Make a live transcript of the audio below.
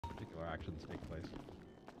particular actions take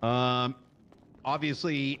place.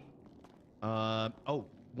 Obviously, oh,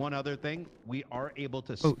 one other thing, we are able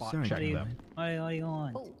to spot check them. Why are you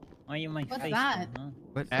on? Why are you my What's face? that? Huh?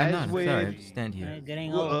 What? As I'm not. with- Sorry, I'm stand here.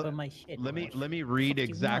 Getting all over my shit. Let me read you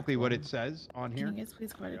exactly want, what it says on here. Can you guys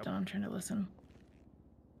please quiet it down? I'm trying to listen.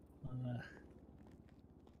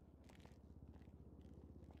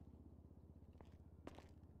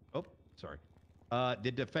 Oh, sorry.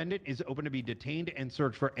 The defendant is open to be detained and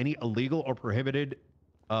searched for any illegal or prohibited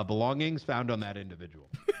belongings found on that individual.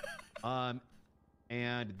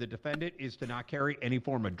 And the defendant is to not carry any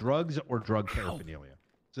form of drugs or drug paraphernalia.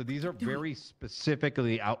 So these are very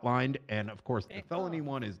specifically outlined. And of course, the felony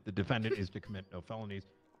one is the defendant is to commit no felonies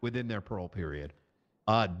within their parole period.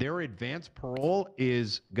 Their advanced parole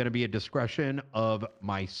is going to be a discretion of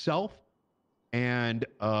myself and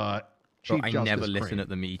Chief Justice I never listen Crane. at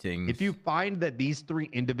the meetings. If you find that these three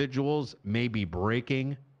individuals may be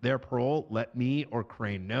breaking their parole, let me or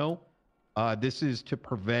Crane know. This is to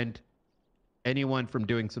prevent anyone from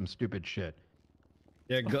doing some stupid shit.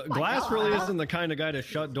 Yeah, Glass really isn't the kind of guy to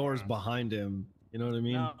shut doors behind him. You know what I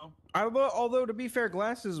mean? No. Although, to be fair,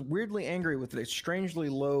 Glass is weirdly angry with a strangely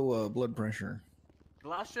low blood pressure.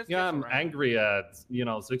 Glass just Yeah, I'm angry at,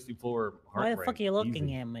 64 heart Why rate. the fuck are you looking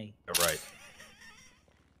Easy. at me? You're right.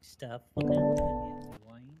 Stuff.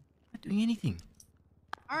 Not doing anything.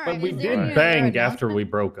 All right. But we is there did any bang other after we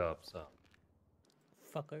announcement? broke up, so.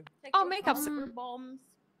 Fucker. Oh, makeup. bombs.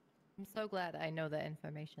 I'm so glad I know that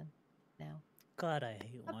information now. God, I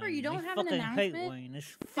hate Pepper, Wayne. you don't I have an fucking hate announcement? Wayne.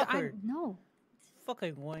 This I fucker. no.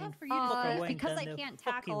 Fucking Wayne. Not for you to say. Because I can't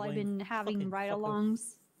tackle, I've been having Fucking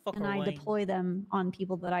ride-alongs, and I Wayne. deploy them on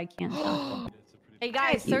people that I can't tackle. Hey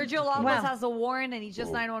guys, Sergio Lopez Wow. has a warrant and he's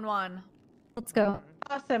just 911. Let's go.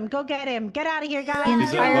 Awesome. Go get him. Get out of here, guys. The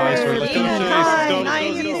entire Let's team. go. Hi,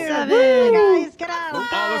 97. Guys, get out.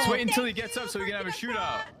 Oh, let's wait until he gets up so we can have a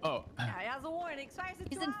shootout. Oh. Yeah, he has a warrant. He expires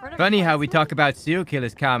in 2 hours. Funny how we talk about serial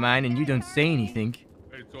killers, Carmine, and you don't say anything.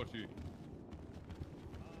 Hey, Toshi.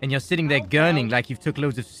 And you're sitting there gurning like you've took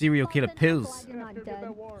loads of serial killer pills.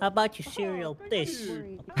 How about you serial this?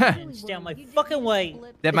 And stay out my fucking way.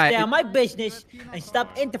 That Stay might- out my business and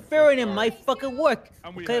stop interfering in my fucking work.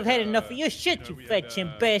 Because I've had enough of your shit, you fat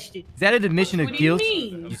chin bastard. Is that an admission of What do you guilt?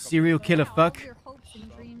 mean? You serial killer fuck?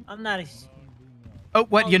 I'm not a... Oh,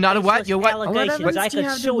 what? You're not a what? You're what? Allegations. I could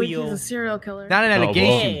sue you. He's a serial killer. Not an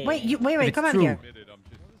allegation. Wait, come out true. here.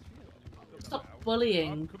 Stop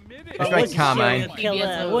bullying. That's right, Carmine.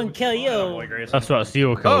 I wouldn't kill you. That's what a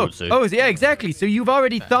serial killer Oh, would say. oh, yeah, exactly. So you've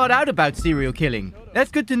already thought out about serial killing. That's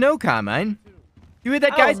good to know, Carmine. You hear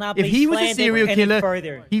that, I will guys? not If be he was a slandered serial any killer,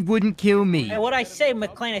 further. he wouldn't kill me. Hey, what I say,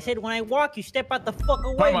 McLean? I said when I walk, you step out the fuck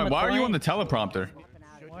away, Carmine, why are you on the McLean. teleprompter?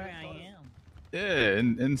 Where I am. Yeah,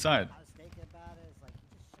 inside.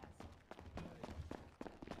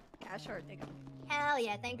 Yeah, sure. Take him. Hell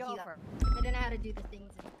yeah, thank Go you. for it. I don't know how to do the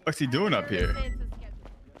things. What's he doing up here?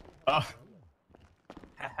 Oh,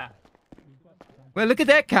 Well, look at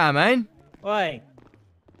that, Carmine. Why?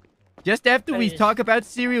 Just after we Hey. talk about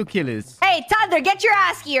serial killers. Hey, Thunder, get your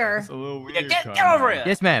ass here. it's a little weird. Get Carmine. over here.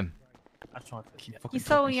 Yes, ma'am. He's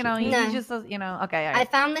so, he No. just does, okay. All I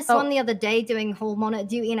right. found this Oh. one the other day doing hall monitor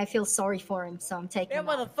duty, and I feel sorry for him, so I'm taking That him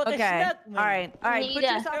out. motherfucker Okay. snuck me. All right. Put Nita.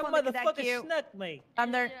 yourself That on the cadet motherfucker queue. snuck me.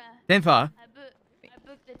 Thunder. Then far.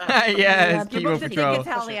 Yes, You Kilo booked the Patrol. tickets,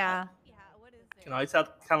 hell yeah. Can I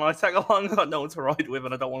tag along? I got no one to ride with,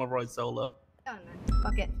 and I don't want to ride solo. Oh no,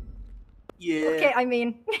 fuck it. Yeah. Okay, I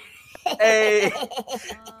mean. Hey.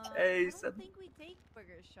 Hey, I think we take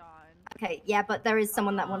burgers, Sean. Okay, yeah, but there is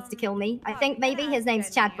someone that wants to kill me. I think maybe his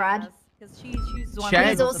name's Chad Brad. Because she's the one Chad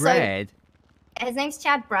He's also- Brad. His name's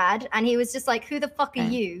Chad Brad, and he was just like, "Who the fuck are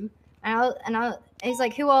you?" And he's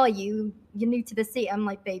like, "Who are you? You're new to the seat." I'm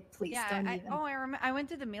like, "Babe, please don't even." I remember. I went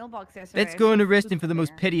to the mailbox yesterday. Let's go and arrest him for the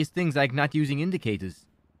most pettiest things like not using indicators.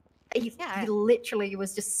 He literally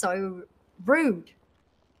was just so rude.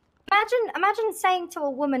 Imagine saying to a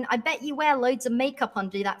woman, "I bet you wear loads of makeup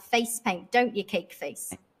under that face paint, don't you, cake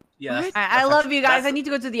face?" Yeah. I love you guys. I need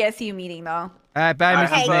to go to the SU meeting though. Bye, Alright,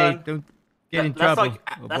 Mrs. okay. May. Don't get in That's trouble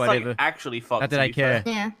like or that's whatever. like actually fucked. Not that to I be fair.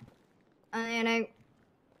 care. Yeah. You know.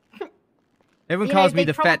 Everyone You know, calls me they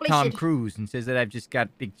the fat probably Tom should- Cruise and says that I've just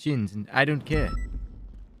got big chins, and I don't care.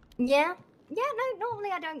 Yeah. Yeah, no, normally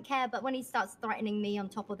I don't care, but when he starts threatening me on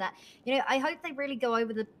top of that, I hope they really go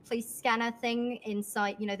over the police scanner thing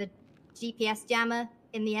inside, the GPS jammer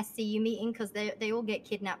in the SCU meeting, because they all get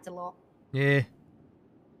kidnapped a lot. Yeah.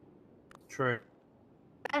 True.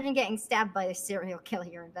 Imagine getting stabbed by a serial killer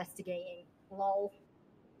you're investigating. Lol.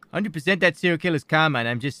 100% that serial killer's Carmine.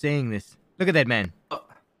 I'm just saying this. Look at that man.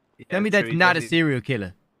 Tell me true, that's he not a does it. serial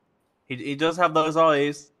killer. He does have those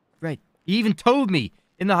eyes. Right. He even told me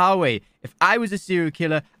in the hallway, if I was a serial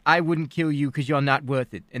killer, I wouldn't kill you because you're not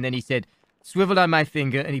worth it. And then he said, swivel on my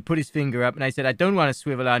finger, and he put his finger up, and I said, I don't want to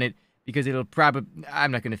swivel on it because it'll probably...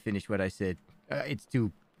 I'm not going to finish what I said. It's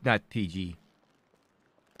too not PG.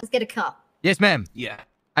 Let's get a cup. Yes, ma'am. Yeah.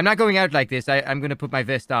 I'm not going out like this. I'm going to put my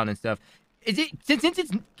vest on and stuff. Is it since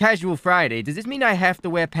it's Casual Friday, does this mean I have to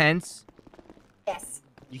wear pants? Yes.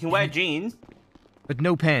 You can wear jeans. But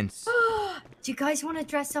no pants. Do you guys want to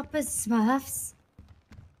dress up as Smurfs?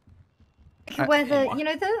 We could wear the, you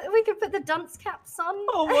know, we could put the dunce caps on.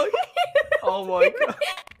 Oh my! Oh my god!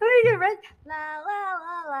 We could red, la la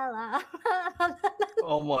la la la.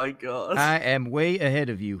 Oh my god! I am way ahead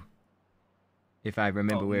of you. If I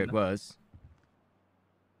remember where it was.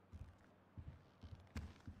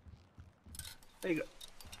 There you go.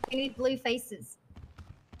 We need blue faces.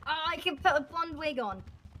 Oh, I can put a blonde wig on.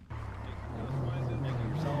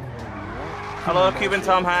 Hello, Cuban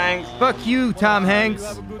Tom Hanks. Fuck you, Tom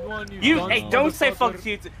Hanks. Hey, don't say fuck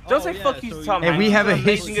you. Don't say fuck you to Tom Hanks. And we have a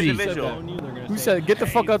He's an amazing history. individual. Who said, get the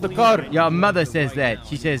fuck out the car? Your mother says that.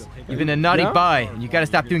 She says, you've been a naughty boy, and you gotta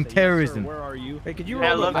stop doing terrorism. Where are you? Hey, could you Hey,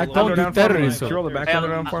 I roll love- the I window don't do down for me? terrorism. Could you roll the back Hey, window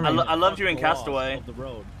down for me? I loved you in Castaway.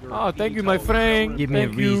 Oh, thank you, my friend. Give me a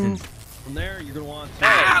Thank you. reason. From there, you're gonna want.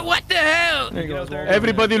 What the hell? There you go.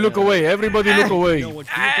 Everybody look away. Everybody look away. Oh,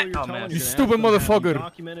 man. You stupid motherfucker.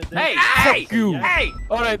 Hey, Fuck you. Hey!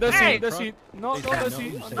 All right, that's Hey. it. That's it. No, that's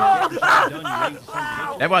it.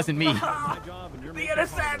 That wasn't me. The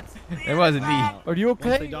innocent! That wasn't me. Are you Once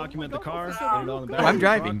they okay? document the car, get it on the back. Oh, I'm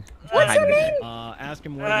driving. What's your name? Ask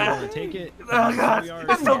him where you want to take it. Oh god,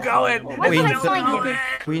 it's still going. Why Wait, can't I find you?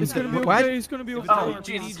 Queen, It's gonna be what? okay. It's gonna be okay. Oh,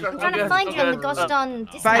 Jesus Christ. I'm trying to find you on the gosh darn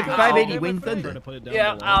dispatch. 580 Wayne Thunder.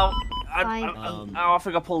 Yeah, I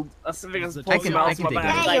think I pulled. I think I pulled I can some else in my take it.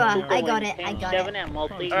 bag. There you are. I got it. I got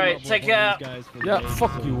it. Alright, take care. Yeah,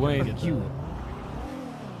 fuck you, Wayne. You.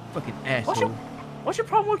 Fucking asshole. What's your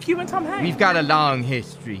problem with Cuban Tom Hanks? We've got a long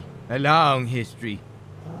history. A long history.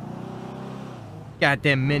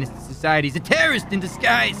 Goddamn menace to society. He's a terrorist in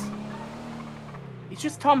disguise. He's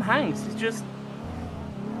just Tom Hanks. He's just.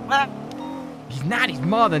 He's not. He's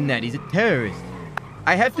more than that. He's a terrorist.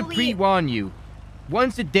 I have to pre-warn you.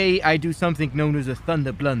 Once a day, I do something known as a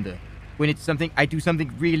thunder blunder. When it's something, I do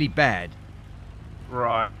something really bad.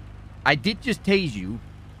 Right. I did just tase you,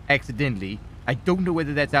 accidentally. I don't know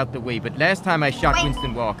whether that's out the way, but last time I shot Wait.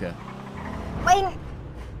 Winston Walker. Wayne,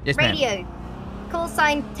 Yes, ma'am. radio. Call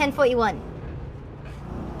sign 1041.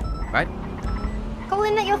 What? Call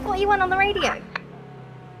in that you're 41 on the radio.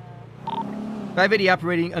 580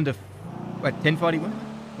 operating under, what, 1041?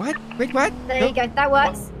 What? Wait, what? There you go. That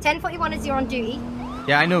works. 1041 is you're on duty.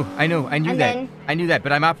 Yeah, I know. I knew And that. then- I knew that,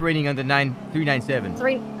 but I'm operating under 9397.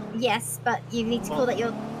 Yes, but you need to call that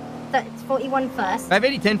you're 41 first.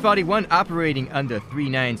 580 1041 operating under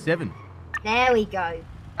 397. There we go.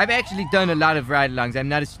 I've actually done a lot of ride-alongs. I'm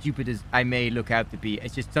not as stupid as I may look out to be.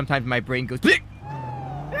 It's just sometimes my brain goes... Blick!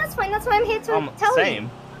 That's fine. That's why I'm here to tell Same. you.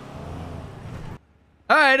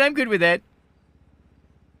 All right, I'm good with that.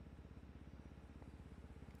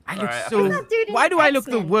 I look Alright, I so... That dude is Why do I look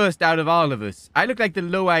the X-Men. worst out of all of us? I look like the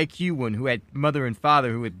low IQ one who had mother and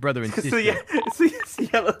father who had brother and sister. It's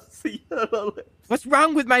yellow lips. What's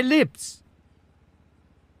wrong with my lips?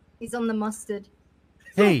 He's on the mustard.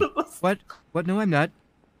 Hey, what? What? No, I'm not.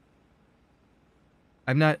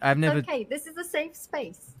 I'm not. I've never... Okay, this is a safe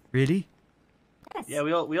space. Really? Yes. Yeah,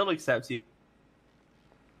 we all accept you.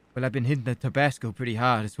 Well, I've been hitting the Tabasco pretty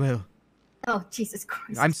hard as well. Oh, Jesus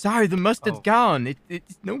Christ. I'm sorry, the mustard's gone.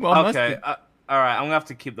 It's no more Okay, mustard. alright, I'm gonna have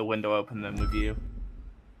to keep the window open then with you.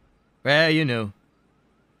 Well, you know.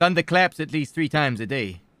 Thunder claps at least 3 times a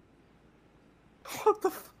day. What the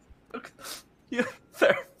fuck? Yeah,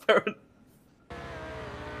 fair.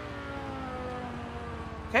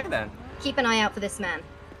 Okay then. Keep an eye out for this man.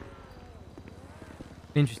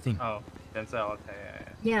 Interesting. Oh, Denzel, okay,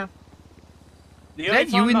 Yeah. The Is only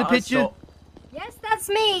that you time in the I picture? saw- Yes, that's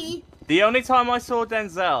me. The only time I saw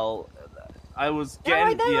Denzel, I was getting,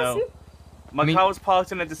 right there, you know, that's my car was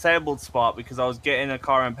parked in a disabled spot because I was getting a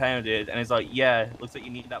car impounded, and he's like, yeah, looks like you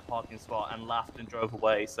need that parking spot, and laughed and drove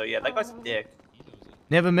away. So yeah, that guy's a dick.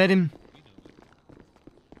 Never met him.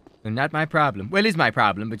 So not my problem. Well, it is my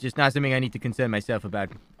problem, but just not something I need to concern myself about.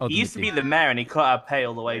 He used to be ultimately. the mayor, and he cut our pay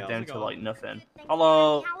all the way down to like nothing.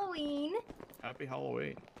 Hello. Halloween. Happy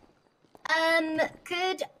Halloween.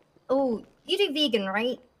 Oh, you do vegan,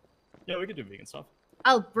 right? Yeah, we could do vegan stuff.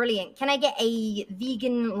 Oh, brilliant. Can I get a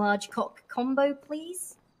vegan large cock combo,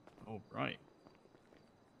 please? Oh, right.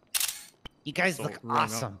 You guys look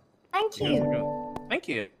awesome. Thank you. Thank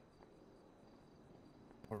you.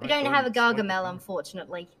 We don't have a Gargamel,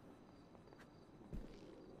 unfortunately.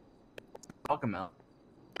 Gargamel.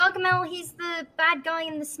 Gargamel, he's the bad guy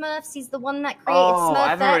in the Smurfs. He's the one that created Oh,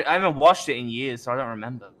 I Smurfette. haven't watched it in years, so I don't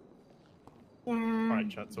remember. Yeah. Alright,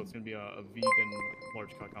 chat, so it's gonna be a vegan large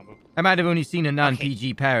cut combo. I might have only seen a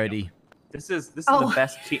non-PG parody. This is the Oh.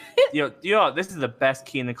 best this is the best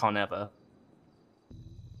KinaCon ever.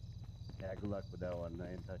 Yeah, good luck with that one.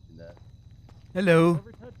 I ain't touching that. Hello.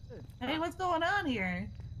 Hey, what's going on here?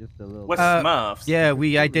 Just a little. What's Smurfs? Yeah,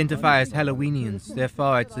 we identify as Halloweenians.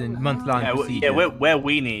 Therefore, it's a month-long Yeah, procedure. we're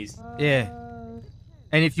weenies. Yeah.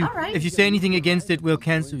 And if you say anything against it, we'll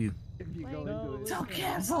cancel you. Don't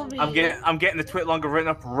cancel me. I'm getting the tweet longer written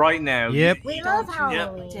up right now. Yep. We love Don't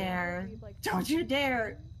Halloween. you dare. Don't you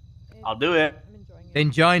dare. I'll do it. Then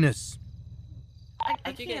join us.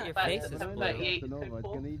 I can't.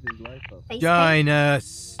 Join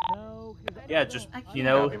us. Yeah, just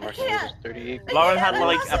Lauren had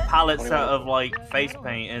like a palette set of like face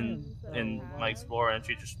paint in my Explorer, and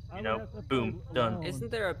she just boom, done.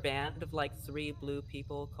 Isn't there a band of like 3 blue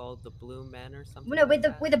people called the Blue Men or something? No, with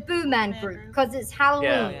the Boo Man group, because it's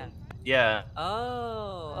Halloween. Yeah.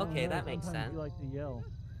 Oh, okay, that makes sense. like to yell.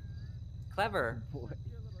 Clever.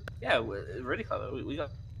 Yeah, really clever. We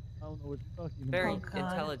got. I don't know what you're talking Very about.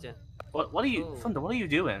 intelligent. What are you, Thunder? What are you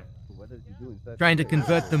doing? What is he doing? Trying to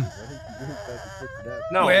convert them.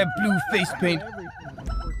 No. Wear blue face paint.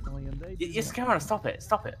 You're scaring us. Stop it.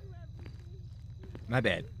 Stop it. My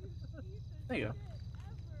bad. There you go.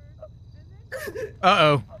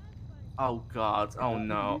 Uh-oh. Oh God. Oh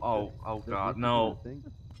no. Oh God. No.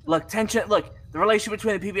 Look, tension. Look, the relationship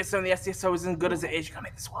between the PBSO and the SDSO isn't good as it is. You gotta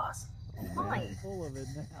make this worse. Why? Full of it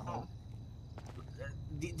now.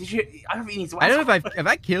 Did you? I don't really need to. I don't know if have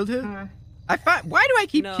I killed her? Why do I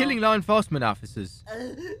keep killing law enforcement officers?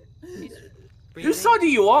 Whose side are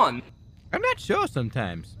you on? I'm not sure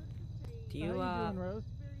sometimes. Do you,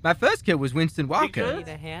 My first kill was Winston Walker. need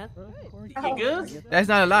a hand? You good? That's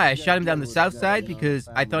not a lie. I shot him down the south side because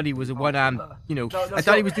I thought he was a one-armed, I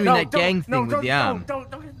thought he was doing that gang thing with the arm.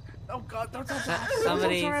 Oh God! Don't touch that.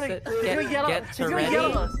 Somebody get to ready.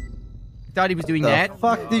 Thought he was doing that.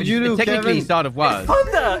 Fuck did which you do, technically Kevin? he sort of was.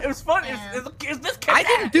 It was fun. It was this I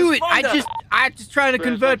didn't do it. I'm just trying to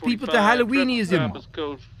convert people to Halloweenism.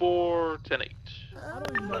 Code 410-8.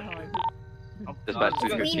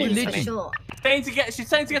 Religion. Sure. She's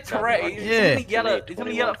saying to get Tourette. Yeah. He's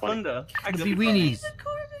gonna yell at Thunder. Be weenies.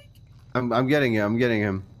 I'm getting him. I'm getting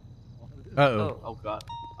him. Uh-oh. Oh God.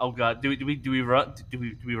 Oh God. Do we run? Do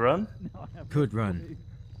we run? Could run.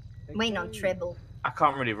 Waiting on Tribble. I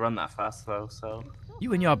can't really run that fast though. So.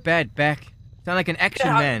 You and your bad back. Sound like an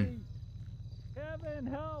action man. Kevin,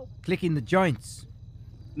 help! Clicking the joints.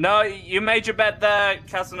 No, you made your bet there,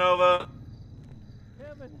 Casanova.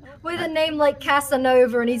 With a name like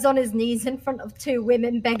Casanova, and he's on his knees in front of 2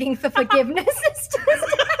 women begging for forgiveness. It's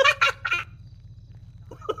just...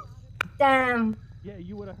 Damn. Yeah,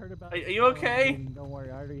 you would have heard about Are it. you okay? Don't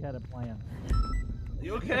worry, I already had a plan.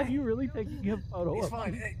 You okay? You really taking a photo? It's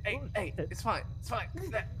fine. Hey, it's fine. It's fine.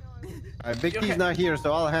 Vicky's not here,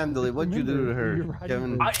 so I'll handle it. What'd you do to her,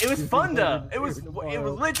 Kevin? It was Thunder. It was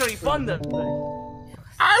literally Thunder.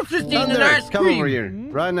 I was just eating an Thunder, ice come cream. over here,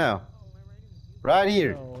 right now. Right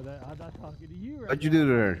here. I'm not talking to you. What'd you do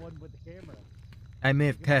to her? I may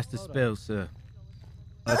have cast a spell, sir.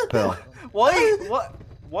 A spell. Why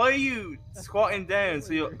are you squatting down?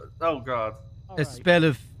 So you're. Oh God. A spell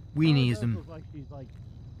of weenieism. Like she's like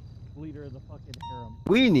leader of the fucking harem.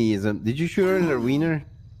 Weenieism. Did you shoot her in her wiener?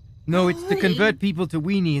 No, it's to convert people to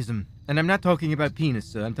weenieism. And I'm not talking about penis,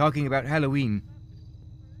 sir. I'm talking about Halloween.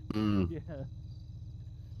 Yeah.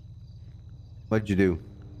 What'd you do?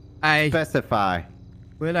 I specify.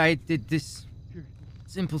 Well, I did this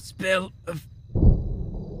simple spell of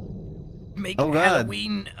make Oh, God.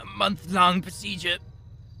 Halloween a month-long procedure.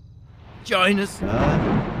 Join us.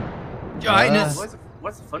 Join us.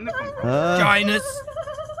 What's the Thunder come from? Join us.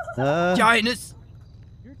 Join us.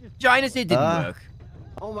 Join us. It didn't work.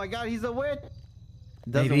 Oh my God, he's a witch.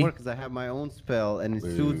 It doesn't Maybe. work because I have my own spell and it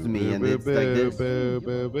soothes me and it's like this.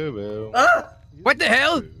 What the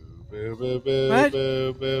hell? What?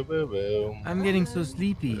 I'm getting so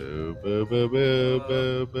sleepy. What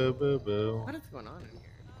is going on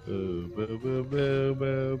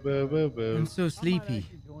I'm so sleepy.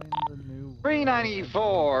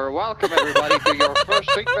 394, welcome everybody to your first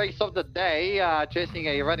street race of the day, chasing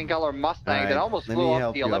a red and color Mustang that almost let flew me off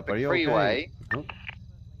help the you up. Olympic Are you freeway. okay?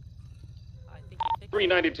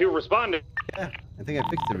 392 responding. Yeah, I think I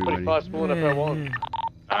fixed everybody. Possible if I want.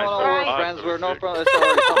 Come on over, friends, we're no front of the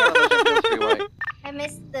story, something on the freeway. I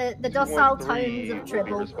missed the docile tones of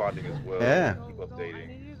Tribble. Responding as well. Yeah. Keep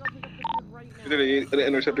updating. The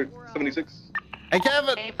Interceptor 76. Hey,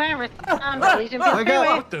 Kevin! Hey, Pirates. Wake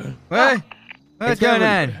up! What? What's going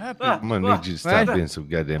on? I'm gonna need you to stop being so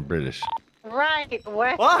goddamn British. Right,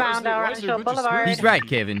 westbound Arundel Boulevard. He's right,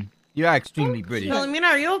 Kevin. You are extremely British. Philomena,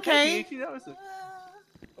 are you okay?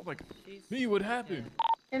 Oh my god. Me, what happened?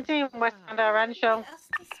 Continue westbound Arundel.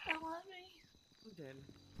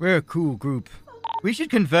 We're a cool group. We should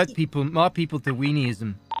convert more people to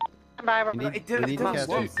weenieism. We need to catch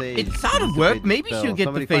some sage. It sort of worked. Maybe she'll get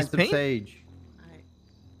Somebody the face find some paint. Sage.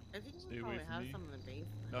 Stay away from me.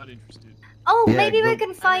 Not interested. Oh, Yeah, maybe we go-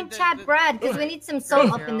 can find Chad Brad because we need some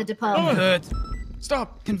salt up in the department. Convert.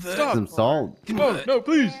 Stop! Convert. Stop! Some salt. No, no,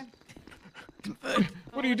 please!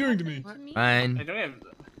 What are you doing to me? Fine.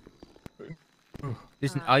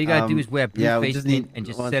 Listen, all you gotta do is wear blue yeah, we face just paint need- and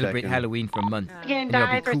just one celebrate second. Halloween for a month. Again, And you'll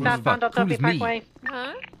be dies or cool as southbound fuck. Cool Dopey as me.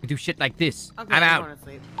 Parkway. We do shit like this. Okay, I'm I out. wanna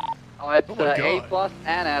sleep. Oh, it's Oh my A God. plus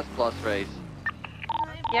and S plus race.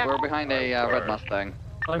 Yeah, We're behind a red Mustang.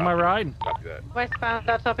 Like my ride? Copy that.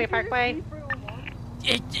 westbound Dopey Parkway.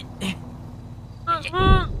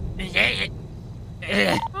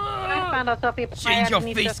 Westbound Dopey Parkway. Change your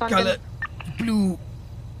underneath face the London. color to blue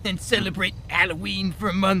and celebrate Halloween for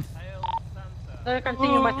a month.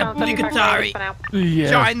 Continue westbound Dopey Parkway Obligatory. for now.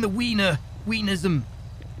 Yeah. Join the weenism.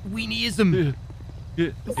 Weenieism.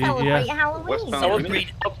 Celebrate Halloween. Westbound Celebrate.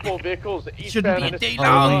 multiple vehicles. Shouldn't be a eastbound day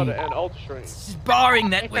Halloween. long. and ultra strength. It's boring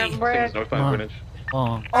that way. Westbound Northbound Greenwich.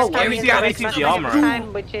 Oh. Oh, Scary we guy. got to see the armor.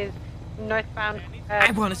 time, which is northbound.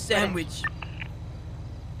 I want a sandwich.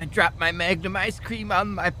 I dropped my Magnum ice cream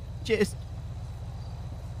on my chest.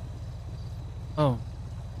 Oh.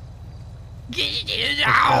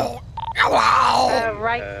 Ow! Ow!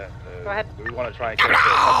 Right. Go ahead. Do we want to try and catch a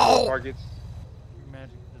couple of targets?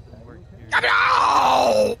 Magic doesn't work here.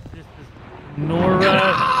 Ow! This is Nora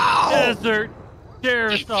Desert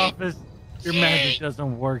Sheriff's Office. Your magic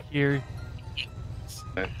doesn't work here.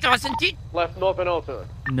 Doesn't it? Left north and Alta.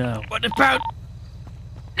 No. What about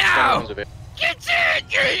now?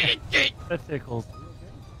 That tickles.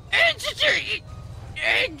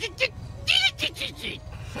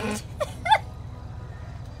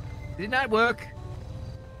 Did it not work?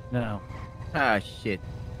 No. Ah, shit.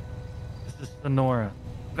 This is Sonora.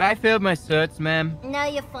 But I failed my certs, ma'am. No,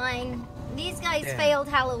 you're fine. These guys Yeah. failed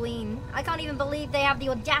Halloween. I can't even believe they have the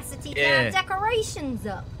audacity to Yeah. have decorations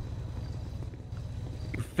up.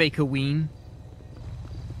 You fake-a-ween.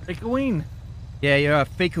 Fake-a-ween. Yeah, you're a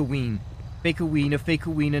fake-a-ween.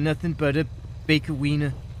 Fake-a-weener, nothing but a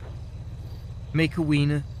bake-a-weener.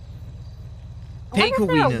 Make-a-weener. I wonder if there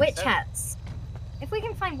are Take-a-weener. witch hats. If we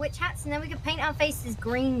can find witch hats and then we could paint our faces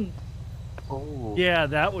green. Oh. Yeah,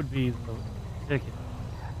 that would be the ticket.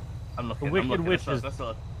 I'm looking. The Wicked I'm looking. Witches. Let's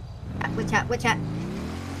look. Witch hat, witch hat.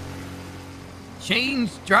 Change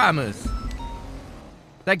dramas.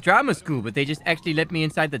 It's like drama school, but they just actually let me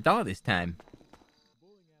inside the door this time.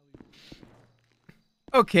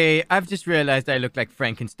 Okay, I've just realized I look like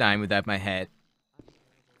Frankenstein without my hat.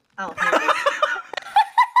 Oh.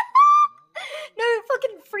 No,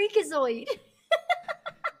 fucking freakazoid.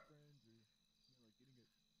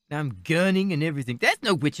 Now I'm gurning and everything. That's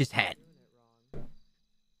no witch's hat.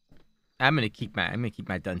 I'm gonna keep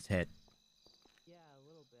my dunce head.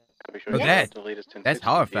 Oh, that's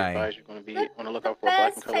horrifying. You're going to be on the lookout for a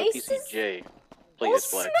black and color PCJ. Plate is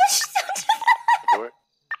black. Sure.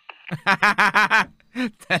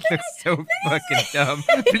 That looks so fucking dumb.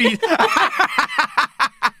 Please.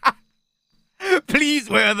 Please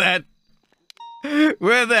wear that.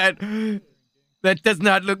 Wear that. That does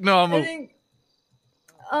not look normal.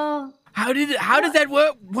 Oh. How does that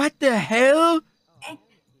work? What the hell?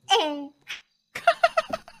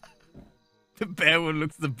 The bear one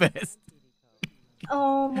looks the best.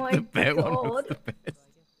 Oh my The bear god. one looks the best.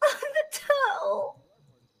 The turtle.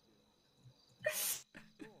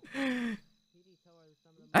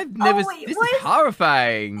 I've never. wait, This what is is-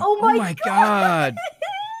 horrifying. Oh my god.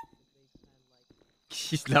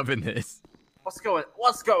 She's loving this. What's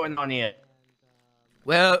going on here?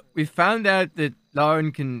 Well, we found out that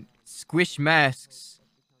Lauren can squish masks.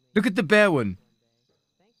 Look at the bear one.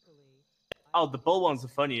 Oh, the bull one's the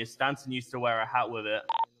funniest. Stanton used to wear a hat with it.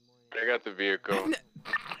 I got the vehicle.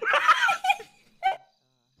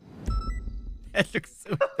 That looks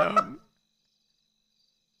so dumb.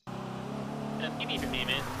 You need to name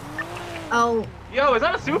it. Oh. Yo, is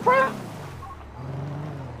that a Supra?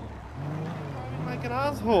 Like an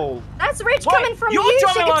asshole. That's Rich What? coming from You're you,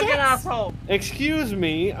 driving Sugar like an Tits. asshole. Excuse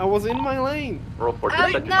me, I was in my lane. Roll for no,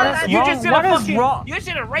 You wrong? just did What a is fucking. wrong? You just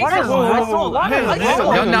did a What racist. is wrong? asshole. What is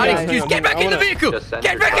Asshole. No, not Yeah, excuse. yeah, Get back I in the wanna- vehicle.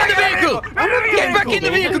 Get back in the vehicle. Get back in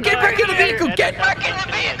the vehicle. Get back in the vehicle. Get back in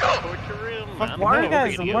the vehicle. man. Why are you No,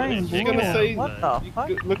 guys you're wearing you're gonna blue? say What the fuck?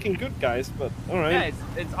 looking good, guys, but all right. Yeah,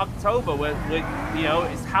 it's October. We're you know,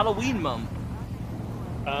 it's Halloween month.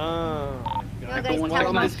 Ah. Wanna go tell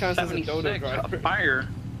him this off? counts as a donut driver. Fire.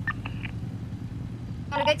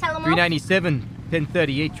 Wanna go tell him off? 397,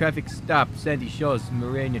 1038 traffic stop, Sandy Shores,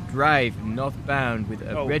 Morena Drive, northbound with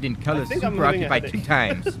a Oh, red in color, I think I'm super having a occupied 2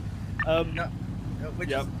 headache. times.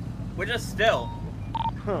 We're just still.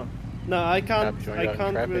 Huh. No, I can't. Stop showing I out in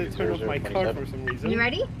can't traffic, turn off my car 0027. for some reason. You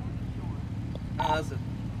ready?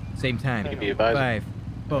 Same time. You be advised. 5,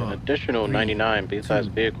 4, An additional 99 B-size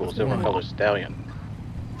vehicle, silver color stallion.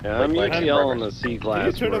 Yeah, I'm Like usually on the C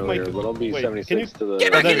class turn off my earlier, but I'll be wait, 76 to the.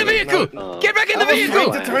 Get back in the vehicle! Get back in the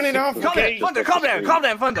vehicle! I to turn it off. Calm Okay. down, calm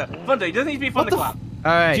down, Thunder. It doesn't need to be thunderclap.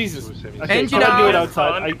 All right. Jesus. Okay, Engine can't do it off.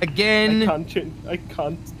 outside. Again. I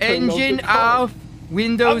can't. Engine off.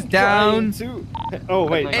 Windows down. Oh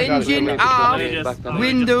wait. I got it. Engine off.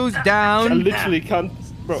 Windows I down. literally can't.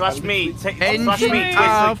 Bro, Slash me, Engine slash me,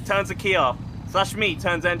 off. turns the key off. Slash me,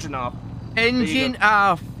 turns engine off. Engine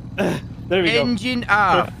off. There we go. Engine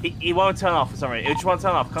off. He won't turn off. Sorry, it just won't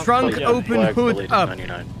turn off. Trunk open, hood up.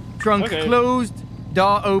 Trunk Okay. closed.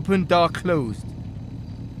 Door open, door closed.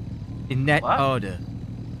 In that order.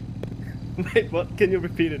 Wait, what? Can you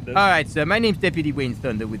repeat it then? All right, sir. My name's Deputy Wayne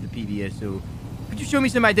Thunder with the PBSO. Could you show me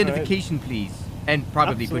some identification, please? And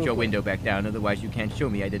probably put your Absolutely. window back down, otherwise you can't show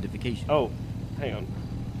me identification. Oh, hang on.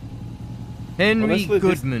 Henry Honestly,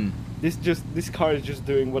 Goodman. This car is just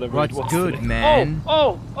doing whatever What's it wants. good, man?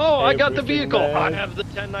 Oh! I got the Everything, vehicle. man. I have the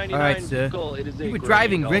 1099 All right, sir. vehicle. It is a You were gray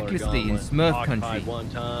driving color recklessly in gauntlet, Smurf occupied country. one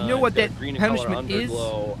time. You know what It's got that green in color punishment is?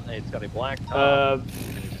 underglow. It's got a black top.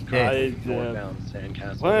 Yes. Northbound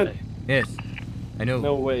Sandcastle What? Way. Yes. I know.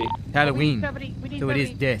 No way. Halloween. We need So it is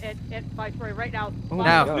somebody death. At Viceroy right now.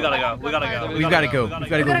 Now. We gotta go. We've got to go. We've got to go.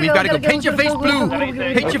 We've got to go. Paint your face blue.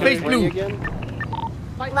 Paint your face blue.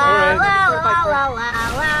 La la la la la la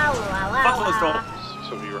la Fuck those doors.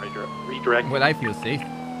 So we redirect. Well, I feel safe.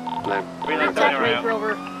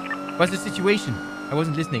 What's the situation? I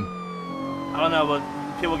wasn't listening. I don't know, but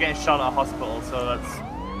people getting shot at a hospital, so that's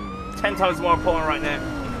 10 times more important right now.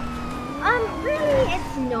 Really,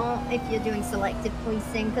 it's not if you're doing selective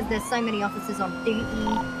policing because there's so many officers on duty.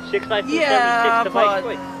 69276 Yeah, to but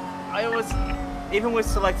Viceroy. I always, even with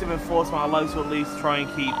selective enforcement, I like to at least try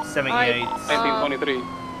and keep 78. 1923.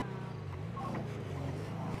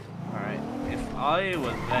 Alright, if I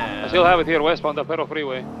was there... I still have it here westbound the Pero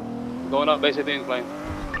Freeway. Going up Bay City Incline.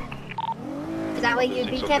 Is that where you'd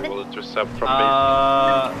be, Kevin? You're always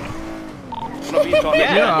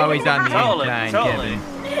on the totally, incline, totally. Kevin.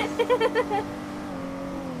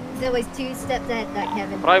 He's always 2 steps ahead, that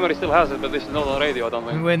Kevin. Primary still has it, but this is not on the radio, I don't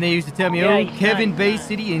think. When they used to tell me, Yeah, oh, you Kevin can. Bay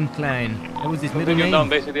City Incline. That was his middle Continue down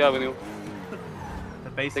name. Bay City Avenue. The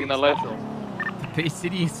basic Taking the left. Bay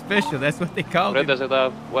City is special. That's what they call Red it. Desert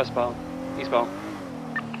Ave, westbound, eastbound.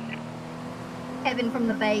 Kevin from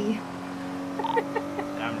the Bay.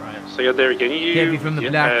 Damn right. So you're there, can you Kevin from the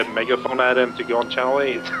black. megaphone at him to go on channel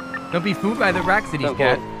 8? Don't be fooled by the racks that he's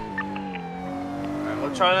got. Alright,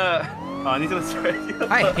 we're trying to... Oh, I need to listen to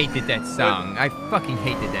it. I hated that song. I fucking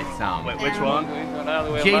hated that song. Wait, which one?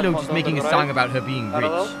 J-Lo just making a song about her being rich.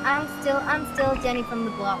 I'm still Jenny from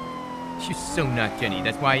the block. She's so not Jenny.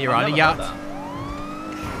 That's why you're on a yacht.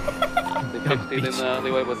 The 15 in the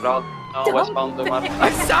alleyway with Ralph. Westbound the mark.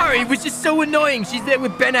 I'm sorry. It was just so annoying. She's there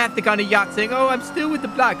with Ben Affleck on a yacht saying, oh, I'm still with the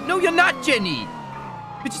block. No, you're not Jenny.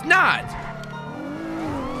 You're just not.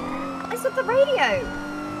 It's with the radio.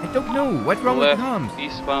 I don't know. What's wrong with the comms?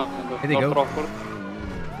 Eastbound. There they go. Rockford.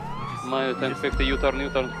 My 1050 U-turn.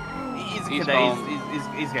 He's getting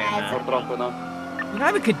there. North Rockford now.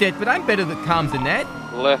 I'm a cadet, but I'm better at comms than that.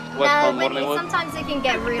 Left, No, westbound when Morningwood. sometimes it can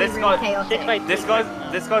get really, This really guy- chaotic. This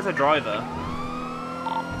guy's a driver.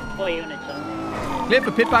 4 units on. Clear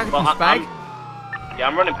for pit pocket from Spike. Yeah,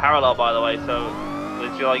 I'm running parallel, by the way, so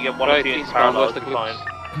if you like get one or Right, two units eastbound, parallel, west it's of fine.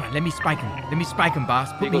 Come on, let me spike him. Let me spike him,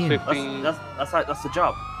 boss. Put me in. That's the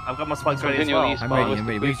job. I've got my spikes ready as Continue well. eastbound, I'm ready. west I'm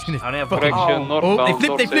ready. of We're just gonna I only have fucking... Correction, northbound. Oh, they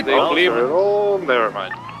flipped. They Dorset, flipped. clear. Oh, never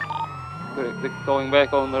mind. They're going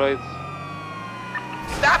back on the right.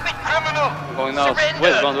 Stop it, criminal! Going now Surrender!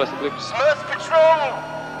 westbound, west Eclipse. Smurf patrol!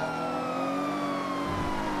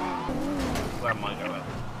 Where am I going?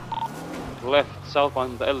 Left,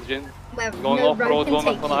 southbound, the Elgin. Where Going no off-road, road can going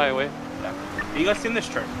back take on the you. highway. Have you guys seen this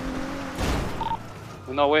trick?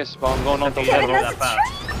 We're now westbound, going on to Yeah, the that's that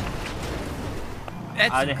fast.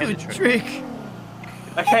 That's I a didn't hit good the trick.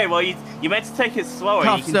 Okay, well you meant to take it slower.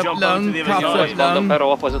 Coughs You can up jump lung, onto the coughs other up side. westbound, lung. the Pero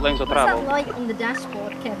opposite lanes of What's that travel. light on the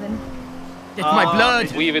dashboard, Kevin? That's my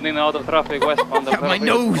blood. Weaving in and out of traffic westbound, the Got my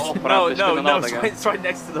Pero nose. off-ramp No, is no, spinning no, out again. it's right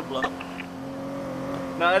next to the block.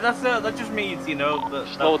 No, that just means, you know, that...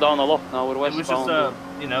 Slow down a lot now, we're It was westbound.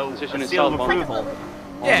 just, you know, Position a is seal of southbound. approval.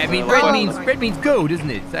 Yeah, I mean, red means go, doesn't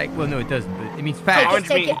it? It's like, well, no, it doesn't, but it means fast. Orange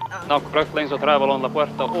means... Now correct lanes of travel on La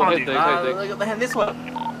Puerta. Oh, Can't hit do it, that. hit Look at the hand this way.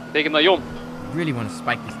 Taking the jump. Really want to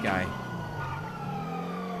spike this guy.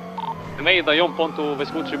 We made the jump onto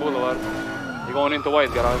Vespucci Boulevard. You're going into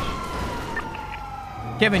White Garage.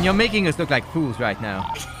 Kevin, you're making us look like fools right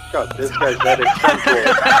now. God, this guy's that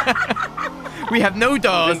expensive. We have no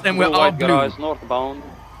doors and we're all White blue. Garage, northbound.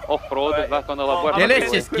 Off-road, back on the La Puerta. Yeah, let's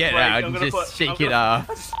freeway. just get out and just shake it off.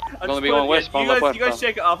 It's gonna be going westbound La Puerta. You guys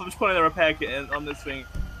shake it off. I'm just putting a repair kit in on this thing.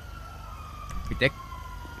 Wait, that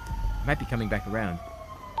might be coming back around.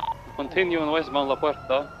 Continue on westbound La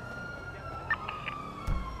Puerta.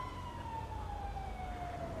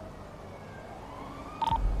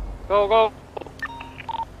 Go, go.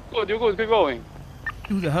 Good, you're good, keep going.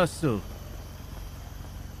 Do the hustle.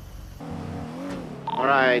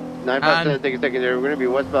 Alright, 957, take a second there. We're going to be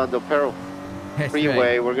westbound Del Perro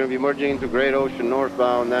Freeway. We're going to be merging into Great Ocean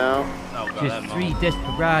northbound now. Just 3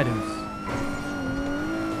 desperados.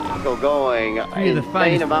 Still going. 3 of the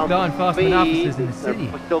finest law enforcement officers in the city.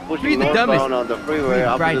 We're still 3 pushing of the dumbest. northbound on the 3 freeway, of the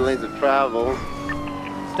opposite brightest. lanes of travel.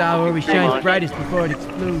 Star always shines brightest before it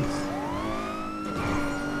explodes.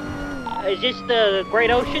 Is this the Great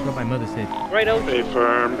Ocean? What my mother said. Great Ocean. Stay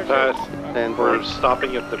firm, pass. And We're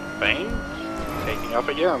stopping at the bank. Taking off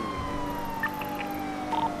again.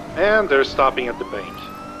 And they're stopping at the bank.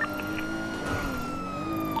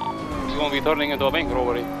 It's gonna be turning into a bank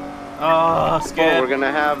robbery. Oh, Oh, scared. we're going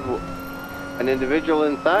to have an individual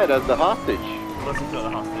inside as the hostage. Listen to the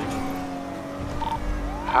hostage.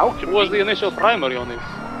 How Who was the initial primary on this?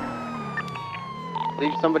 I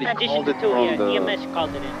believe somebody called it from yeah, the... EMS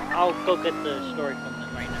called it in. I'll go get the story from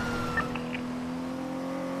them right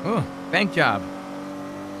now. Oh, bank job.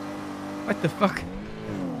 What the fuck?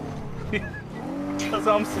 That's what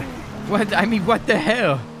I'm saying. What? I mean, what the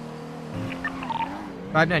hell?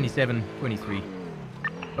 597.23.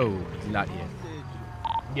 Oh, there's a lot here.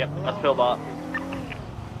 Yep, that's filled up.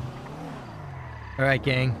 All right,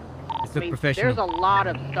 gang. Let's look professional. There's a lot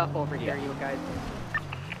of stuff over here, you guys.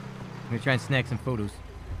 I'm gonna try and snag some photos.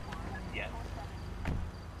 Yeah.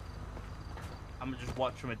 I'm gonna just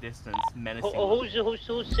watch from a distance, menacing.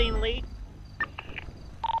 Who's seen Lee?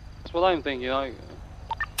 That's what I'm thinking. Well,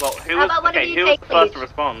 who How was about one of okay? you Who was take the first to lead?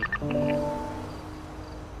 respond?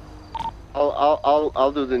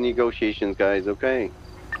 I'll do the negotiations, guys, okay?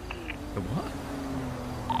 The what?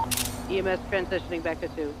 EMS transitioning back to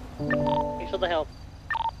 2. Thanks for the help.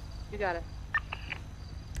 You got it.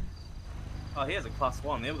 Oh, he has a class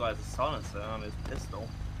 1. The other guy has a silencer on his pistol.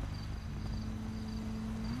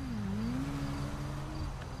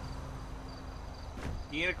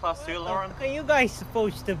 You need a class 2, Lauren? What are you guys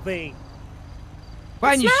supposed to be?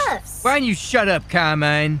 Why don't you? Smurfs. Why don't you shut up,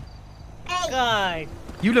 Carmine? God.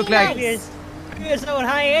 You look like. You're so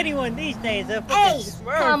high anyone these days. Hey,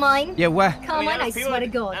 Carmine. Yeah, what? Carmine, I swear to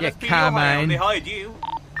God. Yeah, Carmine. They hide you.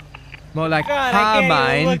 More like God, I can't even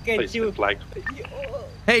Carmine. look at you.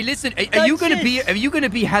 Hey, listen. Are you gonna be? Are you gonna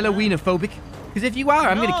be Halloweenophobic? Because if you are,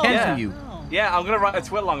 I'm gonna cancel you. Yeah, I'm gonna write a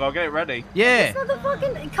twit long. I'll get it ready. Yeah. This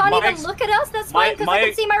motherfucking can't My even look at us. That's my- fine, because my- I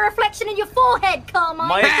can see my reflection in your forehead, Carmine.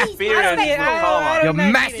 My Please, experience respect with me. Carmine. Your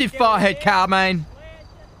massive forehead, Carmine.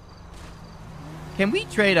 Can we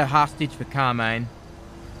trade a hostage for Carmine?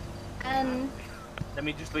 Let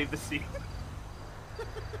me just leave the scene.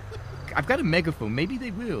 I've got a megaphone. Maybe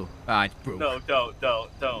they will. Ah, it's broke. No, don't.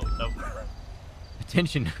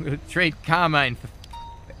 Attention. We'll trade Carmine for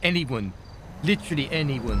anyone. Literally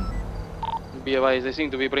anyone. Be advised, they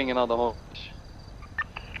seem to be bringing out the hostage.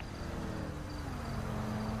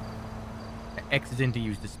 I accidentally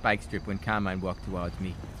used the spike strip when Carmine walked towards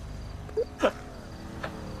me. Oh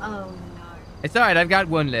no. It's alright, I've got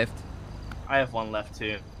one left. I have one left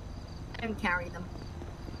too. Don't carry them.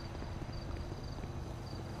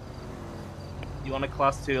 You want a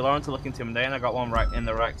class 2, Lauren, to look intimidating? I got one right in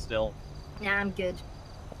the rack still. Nah, I'm good.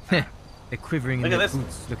 They're quivering in Look at their this.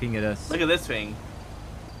 boots looking at us. Look at this thing.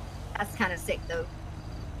 That's kind of sick, though.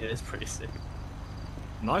 It is pretty sick.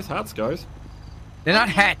 Nice hats, guys. They're not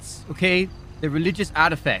hats, okay? They're religious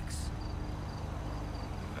artifacts.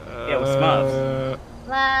 Yeah, with Smurfs.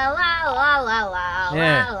 La la la la la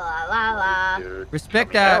Yeah. la la la.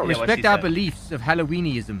 Respect I our don't know what respect she our said. beliefs of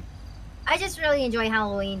Halloweenism. I just really enjoy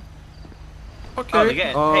Halloween. Okay. Oh, they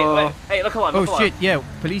get it. Hey, look along. Oh Look along. shit, yeah,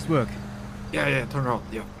 police work. Yeah, turn around.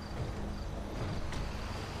 Yeah.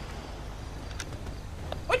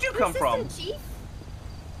 Where'd you come from? Chief?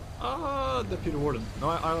 Deputy Warden. No,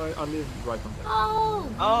 I live right on there.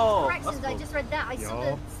 Oh, corrections. I just read that. I saw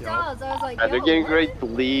the stars. I was like, yo, They're getting what? ready to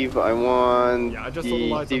leave. I want I just the saw the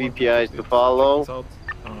lights. CVPIs to follow.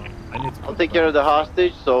 I'll take care of the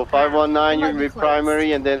hostage. So 519, you're gonna be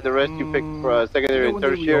primary, and then the rest you pick for secondary and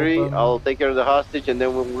tertiary. I'll take care of the hostage, and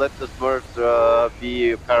then we'll let the Smurfs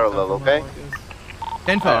be parallel. Okay?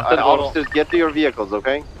 10-4. Officers, get to your vehicles.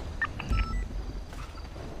 Okay?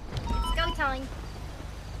 It's go time.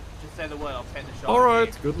 Just say the word, I'll take the shot.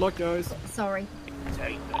 Alright, good luck, guys. Sorry.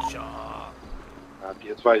 Take the shot. Be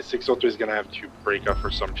advised, 602 is gonna have to break up for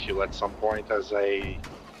some fuel at some point as a...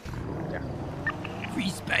 Free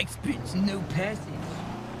spikes, bitch, no passage.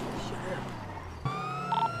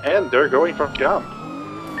 And they're going for jump.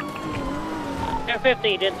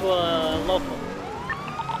 1050 into a local.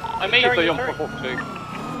 I made the jump for Foxy.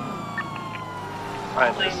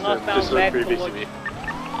 Northbound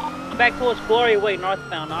back towards Glory Way,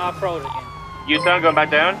 northbound, off-road again. U-turn, going back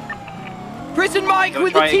down. Prison Mike Go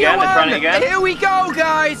with the try it again, they're trying it T1! again. Here we go,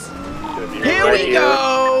 guys! Here we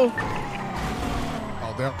go!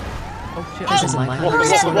 All down. Oh shit. Stop it!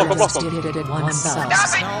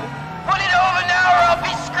 Put it over now or I'll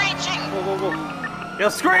be screeching! You'll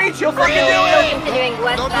screech! You'll fucking do it! Continuing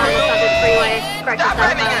westbound on the freeway. Correction Stop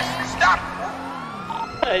driving southbound. us! Stop!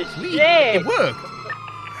 Oh, Sweet. shit! It worked!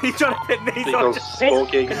 He's trying to hit me, so I'm Signals just...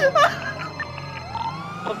 smoking.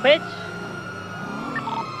 Oh, bitch!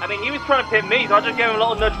 I mean, he was trying to pin me, so I just gave him a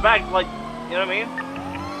little nudge back, like, you know what I mean?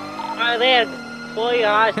 Alright, there. Pull your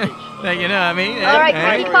hostage. You know what I mean? Alright,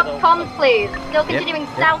 Hey. keep up comms, please. Still continuing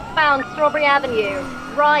southbound Strawberry Avenue.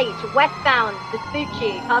 Right, westbound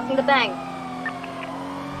Vespucci, passing the bank.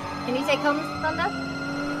 Can you take comms, Thunder?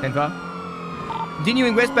 10-4.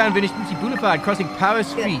 Continuing westbound Vespucci Boulevard, crossing Power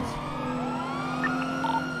Street.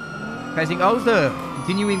 Passing Ulster.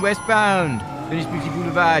 Continuing westbound Vespucci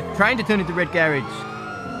Boulevard, trying to turn into Red Garage.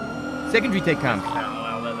 Secondary take comms.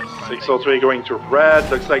 603 going to red.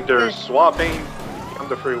 Looks like they're swapping on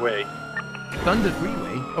the freeway. Under the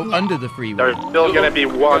freeway? Oh, under the freeway. There's still gonna be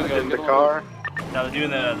one in the car. No,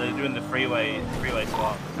 they're doing the freeway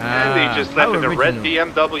swap. And they just left in a red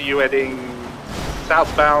BMW heading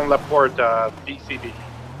southbound La Porta, BCB.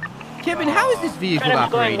 Kevin, how is this vehicle Going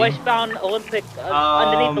operating? westbound Olympic,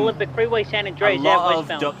 underneath Olympic Freeway, San Andreas A lot Ave of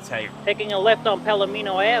westbound. duct tape. Taking a left on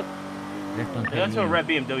Palomino Ave. Left on They went to a red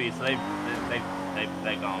BMW, so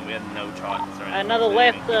they're gone. We had no charges or anything. Another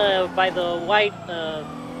left by the white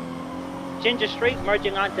Ginger Street,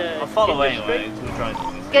 merging onto I'll follow Ginger anyway. Street. We're trying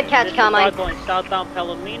to... Good catch, Carmine. Going southbound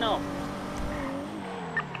Palomino.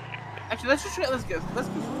 Actually, let's go.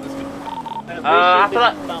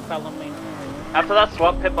 Palomino. After that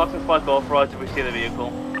swap, pit box and slide both right if we see the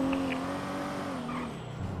vehicle.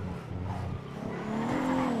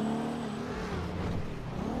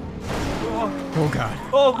 Oh god.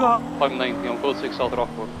 Oh god. 590 on code 6 South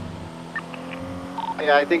Rockport.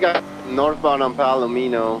 Yeah, I think I'm northbound on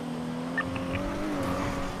Palomino.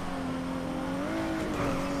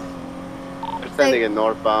 They're sending it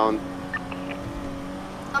northbound.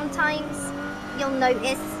 Sometimes you'll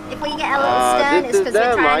notice if we get a little stern, This it's is because we're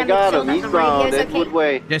them. trying I to got make them. sure that the Eastbound, radio's Edgewood okay.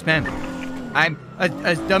 Way. Yes, ma'am. I'm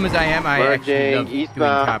as dumb as I am. I actually love Merging doing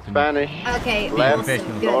eastbound copping. Spanish. Okay, Left,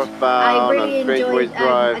 awesome, good. northbound I really on Straightways enjoyed.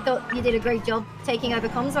 Drive. I thought you did a great job taking over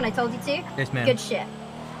comms when I told you to. Yes, ma'am. Good shit.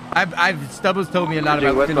 Stubbles told me a lot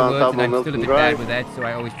about Merging filler westbound, words, and I'm Southbound still a Milton bit Drive. bad with that, so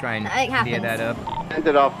I always try and It clear happens. that up.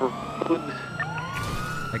 Ended off for food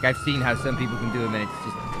Like I've seen how some people can do them, and it's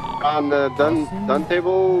just on the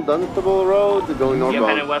Dunstable Road, going Yeah,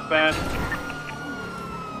 heading northbound. westbound.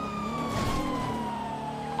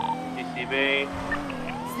 DCB.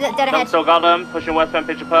 Dead ahead. Still got them. Pushing westbound,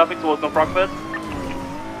 picture perfect towards North Rockford.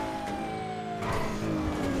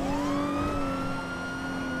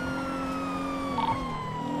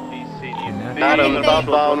 Adam,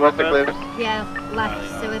 southbound, West the Cliffs. Yeah, left,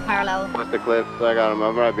 so we're parallel. West the Cliffs, I got him.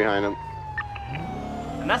 I'm right behind him.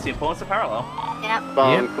 And that's the importance of parallel. Yep.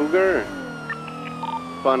 Spawn Cougar.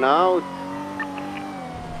 Spun out.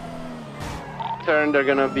 Turn, they're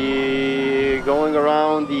gonna be going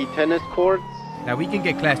around the tennis courts. now we can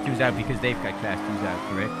get class 2s out because they've got class 2s out,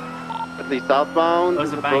 correct? At least southbound.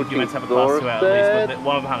 There's a bank you meant to have a class 2 at least, but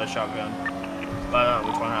one of them had a shotgun. But I don't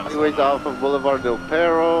know which one had a Highways off of Boulevard Del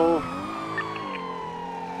Perro.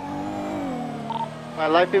 My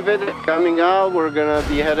life event is coming out. We're gonna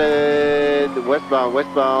be headed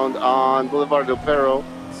westbound on Boulevard Del Perro.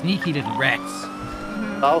 Sneaky little rats.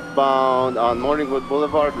 Southbound on Morningwood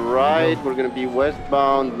Boulevard, right. We're gonna be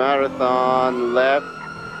westbound Marathon, left.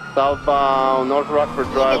 Southbound North Rockford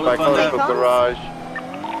Drive by Colorful Garage.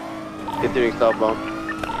 Continuing southbound.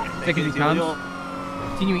 Secondary comms.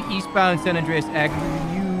 Continuing eastbound San Andreas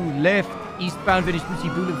Avenue, left, eastbound Vespucci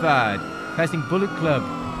Boulevard, passing Bullet Club.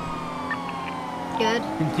 Good.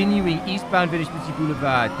 Continuing eastbound Vespucci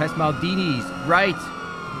Boulevard, past Maldini's, right,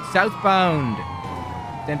 southbound.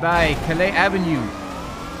 Stand by, Calais Avenue.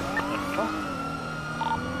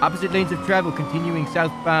 Opposite lanes of travel, continuing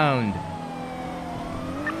southbound.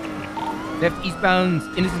 Left eastbound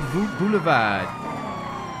Innocent Boulevard.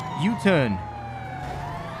 U-turn.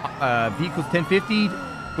 Vehicles 1050,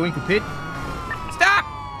 going for pit. Stop!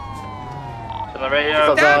 To the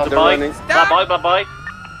radio. Stop! The bike. Stop! That bike.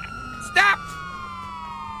 Stop!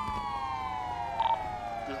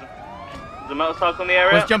 There's a motorcycle in the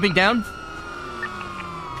area. One's jumping down.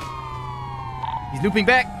 He's looping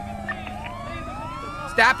back.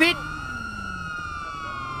 Stop it!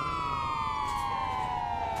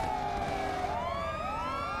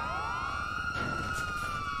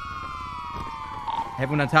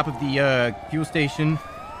 Everyone on top of the fuel station.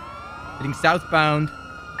 Heading southbound.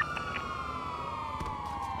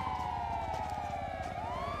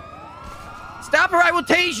 Stop or I will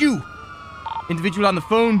tase you! Individual on the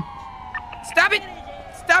phone. Stop it!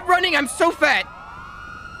 Stop running, I'm so fat!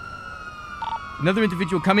 Another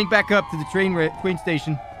individual coming back up to the train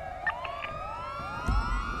station.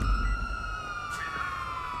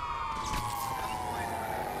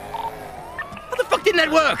 How the fuck didn't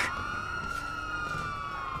that work?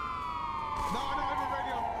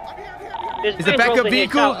 Is a backup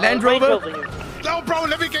vehicle? Land Rover? No, bro,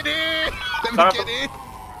 let me get in. Let me get in.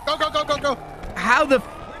 Go, go, go, go, go. How the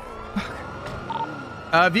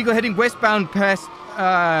vehicle heading westbound past,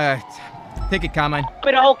 take it, Carmine.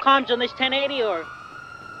 Put a whole comms on this 1080 or?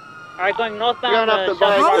 Alright, going northbound. How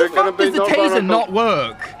the fuck does the taser not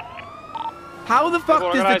work? How the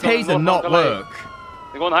fuck does the taser not work?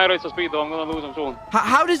 They're going high rates of speed though, I'm gonna lose them soon.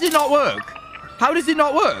 How does it not work? How does it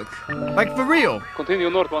not work? Like, for real? Continue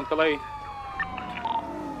northbound Calais.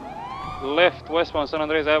 Left westbound San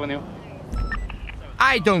Andreas Avenue.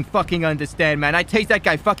 I don't fucking understand, man. I tased that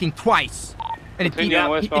guy fucking twice. And it did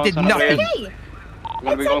nothing. We're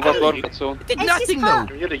gonna be going past Norfolk soon. It did nothing, though.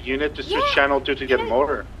 Can we get a unit to switch channel 2 to get a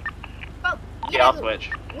motor? Yeah, I'll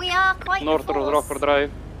switch. We are quite North the force. Rockford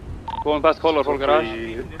Drive. Going past Colorful Garage.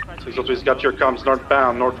 603's got your comms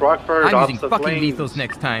northbound, North Rockford, I'm using opposite fucking lanes. lethals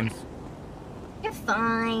next times. You're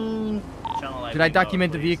fine. Did I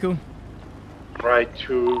document the vehicle? Right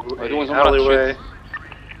to doing a some alleyway.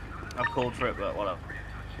 I've called for it, but whatever.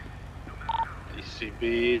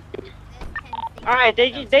 ECB. Alright,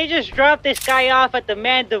 they just dropped this guy off at the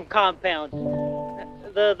Mandem compound.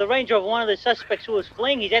 The ranger of one of the suspects who was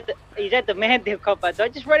fleeing, he's at the Mandem compound. So I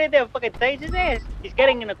just run in there and fucking tase his ass. He's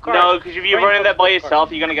getting in a car. No, because if you're running that by yourself,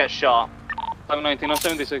 you're gonna get shot. 519 or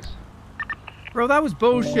 76. Bro, that was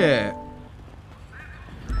bullshit.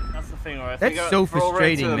 That's the thing, right? That's so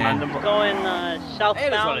frustrating, man. Going southbound,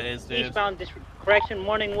 It is what it is, dude. eastbound, correction,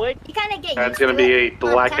 Morningwood. You kind of get That's gonna be a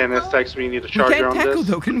black NSX. We need a charger on this.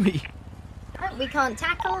 Though, can we? We can't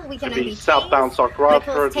tackle. We can Gonna be only southbound South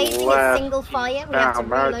Rockford, tasing is left, single fire. We have to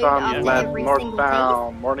bound reload Marathon, after left, every single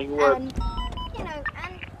northbound, Morningwood.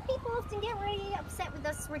 and people often get really upset with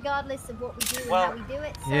us regardless of what we do and Well, how we do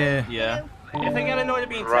it. So, Yeah. Yeah. If they get annoyed at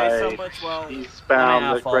being tased so Right, much, well, eastbound,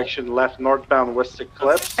 not the our correction, left, northbound, West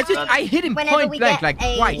Eclipse. I hit him whenever point we blank get like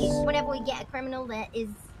twice. whenever we get a criminal that is,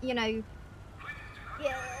 you know,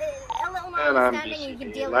 yeah, a little more And I'm understanding, just you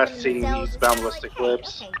can deal last with it seen themselves. eastbound, It's West like,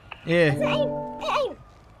 Eclipse. Hey, Yeah. it ain't.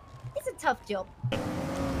 It's a tough job.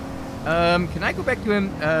 Can I go back to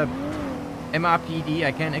MRPD?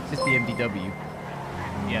 I can't access the MDW.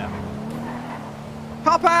 Yeah.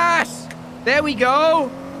 Poppers! There we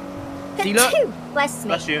go! See, look. Bless me.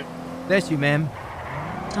 Bless you. Bless you, ma'am.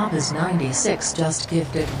 Top is 96 just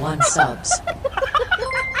gifted 1 subs.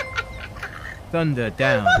 Thunder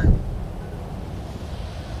down.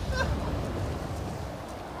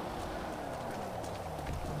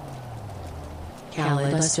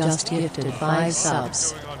 Calidus just gifted 5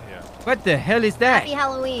 subs. What the hell is that? Happy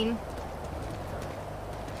Halloween.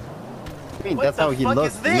 I mean, that's how he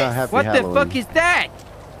looks. Not happy What Halloween. the fuck is that?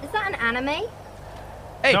 Is that an anime?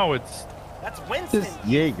 Hey. No, it's That's Winston. Just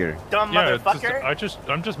Jaeger. Dumb yeah. It's motherfucker.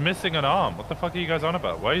 I'm just missing an arm. What the fuck are you guys on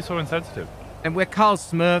about? Why are you so insensitive? And we're called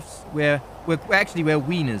Smurfs. We're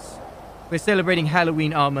wieners. We're celebrating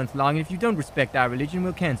Halloween all month long, and if you don't respect our religion,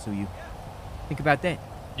 we'll cancel you. Think about that.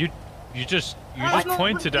 You just Well,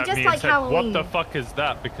 pointed at just me like and said, Halloween. "What the fuck is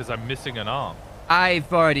that?" Because I'm missing an arm.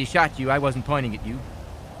 I've already shot you. I wasn't pointing at you.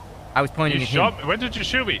 I was pointing You at shot him. me? When did you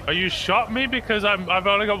shoot me? Are you shot me because I've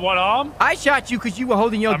only got one arm? I shot you because you were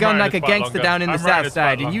holding your I'm gun right, like a it's quite gangster longer. down in the I'm right, south it's quite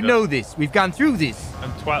side, and you longer. know this. We've gone through this.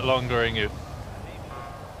 I'm twat longering you.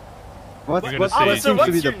 What We're gonna seems see.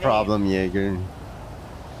 to be the problem, Jaeger?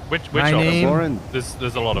 Which My of them? name- Warren.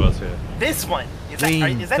 There's a lot of us here. This one.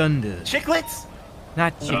 Wayne Is that Thunder. Chiclets?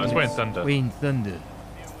 Not No, chicken. it's Wayne Thunder. Wayne Thunder.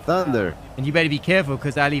 Thunder. And you better be careful,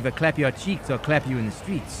 because I'll either clap your cheeks or clap you in the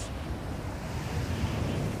streets.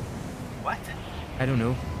 What? I don't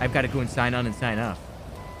know. I've got to go and sign on and sign off.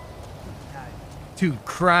 To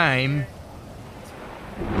crime.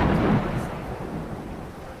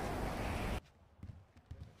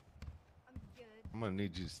 I'm gonna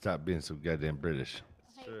need you to stop being so goddamn British.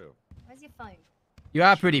 It's true. Where's your phone? You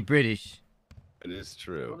are pretty British. It is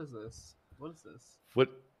true. What is this? What is this? What?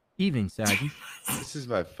 Evening, Sergeant. This is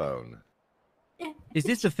my phone. Is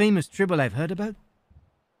this the famous Tribble I've heard about?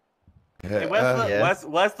 Hey,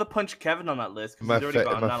 where's the Punch Kevin on that list? 'Cause Am I, he's already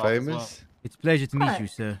gotten am that I off as famous? well. It's a pleasure to meet you,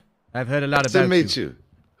 sir. I've heard a lot Nice about to meet you.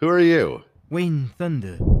 Who are you? Wayne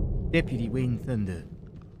Thunder. Deputy Wayne Thunder.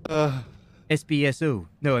 SBSO.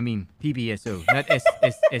 No, I mean PBSO, not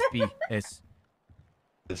SBS. PBS.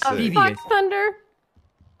 Thunder.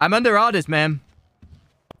 I'm under orders, ma'am.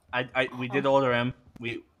 We did order him.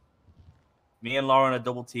 Me and Lauren are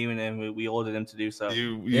double teaming him. We ordered him to do so.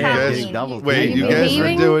 You guys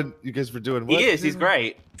were doing what? He is. He's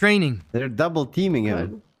great. Training. They're double teaming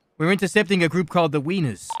him. We're intercepting a group called the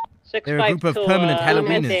Wieners. They're a group of 652, permanent I'm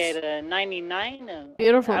Halloweenies. at 99.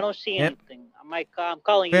 Beautiful. I don't see Yep. anything. I'm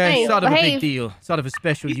calling you. Yeah, sort of a big deal. Sort of a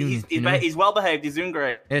special unit. you know? He's well behaved. He's doing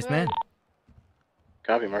great. Yes, man.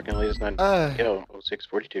 Copy, marking latest 9. Yo,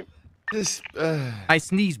 0642. I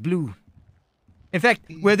sneeze blue. In fact,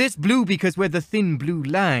 we're this blue because we're the thin blue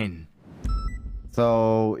line.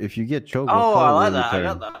 So if you get choked, Oh, what I color like will you that. I turn?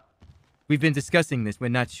 got that. We've been discussing this. We're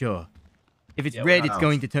not sure. If it's Yeah, red, we're it's not.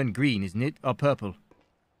 going to turn green, isn't it? Or purple?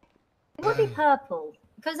 It would be purple.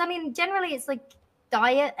 Because, I mean, generally it's like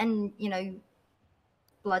diet and,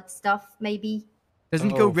 blood stuff, maybe.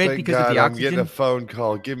 Doesn't it go red thank because God, of the I'm oxygen? getting a phone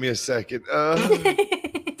call. Give me a second.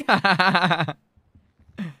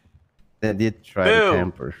 They did try to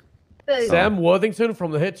tamper. Sam Worthington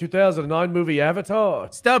from the hit 2009 movie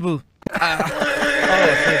Avatar. Stubble.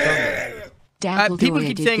 People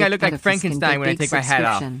keep saying I look like Frankenstein when I take my hat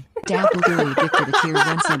off. Dappleguri gifted a tier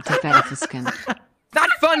 1 sub to Fettifiskin. Not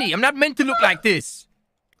funny. I'm not meant to look like this.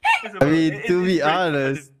 I mean, to be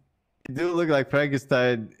honest, you do look like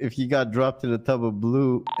Frankenstein if you got dropped in a tub of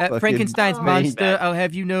blue. fucking Frankenstein's paint. monster, I'll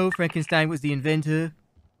have you know, Frankenstein was the inventor.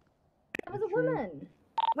 That was a woman.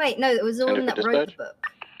 Wait, no, it was the woman that wrote the book.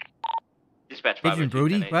 Dispatch Adrian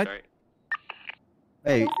Brody? What?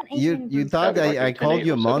 Hey, you thought I called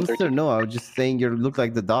you a monster? No, I was just saying you look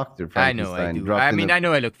like the doctor. I know I Frankenstein, do. dropped I in mean, a- I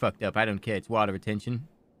know I look fucked up. I don't care. It's water retention.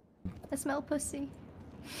 I smell pussy.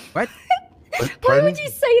 What? Why would you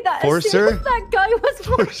say that as soon Forcer? as that guy was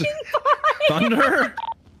walking by? Thunder?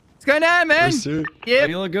 What's going on, man? Yep.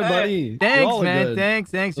 You look good, buddy. You Thanks, all look man. good.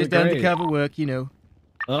 Thanks. Look Just great. undercover work, you know.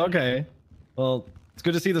 Okay. Well, it's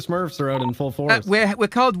good to see the Smurfs are out in full force. We're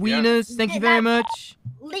called Wieners. Thank you very much.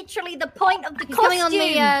 Literally the point of the He's costume. coming on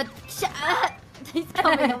me. He's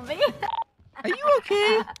coming on me. Are you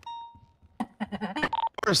okay?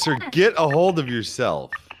 Sir, get a hold of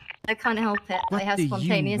yourself. I can't help it. What I have do you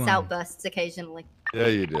spontaneous want? outbursts occasionally. Yeah,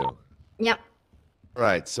 you do. Yep.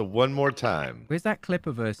 Right, so one more time. Where's that clip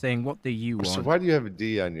of her saying, "What do you want?" So why do you have a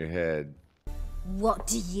D on your head? What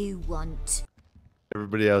do you want?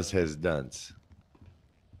 Everybody else has dunce.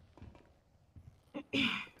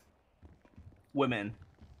 Women.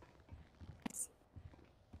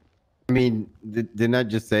 I mean, didn't I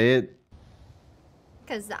just say it?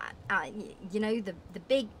 Because the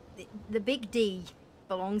big D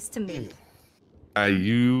belongs to me.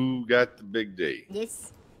 You got the big D.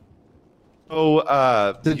 Yes. Oh,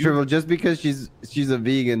 The Tribble, just because she's a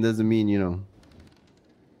vegan doesn't mean, you know.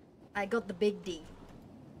 I got the big D.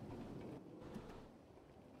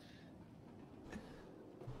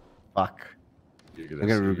 Fuck. You're I'm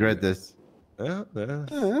gonna regret this. Yeah, yeah.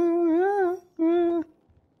 Uh,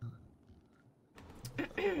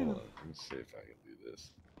 Hold on, let me see if I can do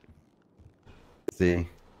this. See.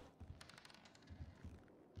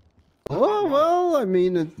 Oh well, I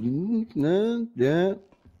mean, it's yeah.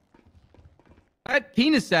 At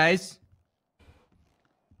penis size.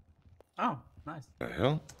 Oh, nice. The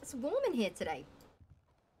hell? It's warm in here today.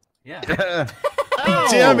 Yeah.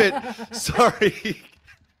 Damn it! Sorry.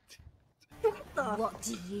 What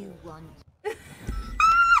do you want?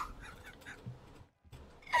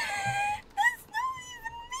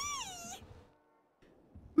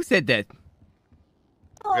 Who said that?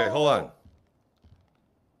 Okay, hold on.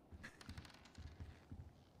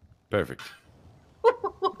 Perfect.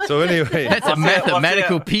 So anyway, That's a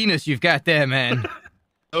mathematical penis you've got there, man.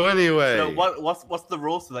 Oh, anyway. So what's the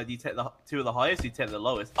rule? So that you take the two of the highest, you take the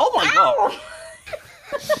lowest. Oh my god!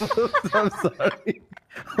 I'm sorry.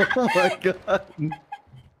 Oh my god.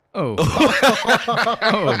 Oh.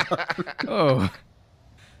 Oh.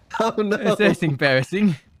 Oh no. That's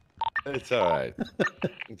embarrassing. It's all right.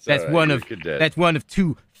 That's one of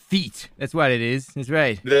 2 feet. That's what it is. That's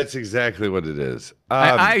right. That's exactly what it is.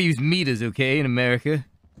 I use meters, okay, in America.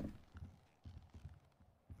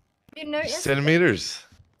 You noticed Centimeters.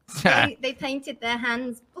 they painted their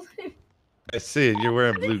hands blue. I see it. You're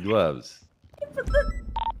wearing blue gloves. But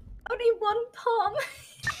only one palm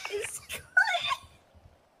is clear.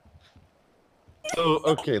 Oh,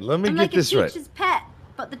 okay. Let me I'm get like this a right. teacher's pet,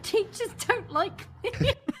 but the teachers don't like me.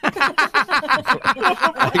 I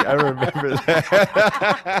remember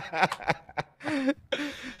that.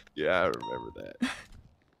 Yeah, I remember that.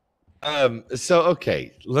 So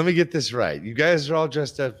okay, let me get this right. You guys are all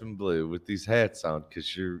dressed up in blue with these hats on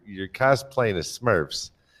because you're cosplaying as Smurfs,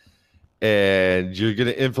 and you're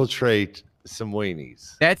gonna infiltrate some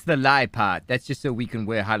weenies. That's the lie part. That's just so we can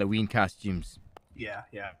wear Halloween costumes. Yeah.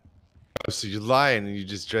 Oh, so you're lying and you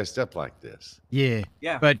just dressed up like this. Yeah.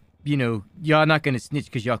 Yeah. But, you know, y'all not gonna snitch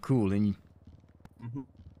because y'all cool and you...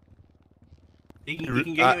 He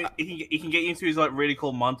can get you into his like really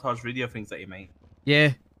cool montage video things that he made.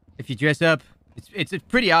 Yeah. If you dress up, it's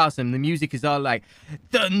pretty awesome. The music is all like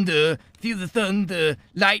thunder, feel the thunder,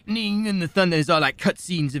 lightning, and the thunder is all like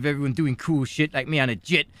cutscenes of everyone doing cool shit, like me on a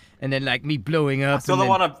jet, and then like me blowing up. I saw the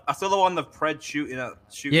one of Pred shooting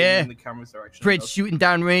in the camera's direction. Fred shooting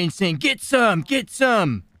down range, saying "Get some,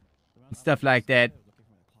 and stuff like that.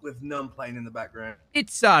 With Numb playing in the background.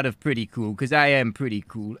 It's sort of pretty cool because I am pretty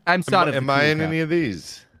cool. I'm sort of. Am the I cool in cop. any of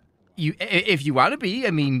these? If you want to be,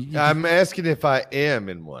 I mean. I'm asking if I am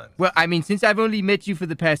in one. Well, I mean, since I've only met you for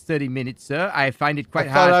the past 30 minutes, sir, I find it quite I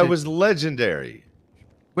hard. thought I was legendary.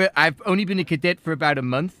 Well, I've only been a cadet for about a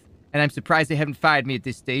month, and I'm surprised they haven't fired me at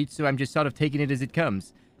this stage, so I'm just sort of taking it as it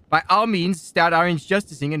comes. By all means, start orange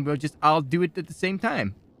justicing, and we'll just all do it at the same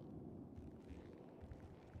time.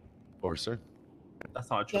 Forcer. That's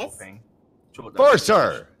not a triple thing.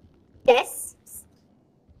 Forcer. Yes.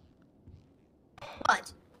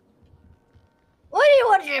 What? What do you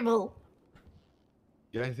want, Tribble?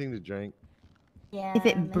 Got anything to drink? Yeah. If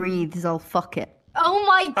it breathes, I'll fuck it. Oh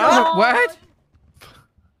my god. What?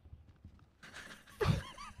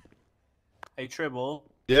 Hey, Tribble.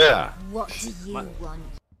 Yeah. What do you want?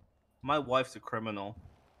 My wife's a criminal.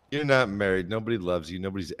 You're not married. Nobody loves you.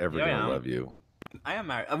 Nobody's ever Yeah, I gonna am. love you. I am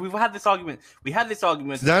married. We've had this argument. We had this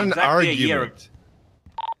argument. It's not an exactly a year ago. argument.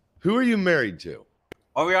 Who are you married to?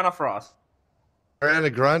 Oriana Frost.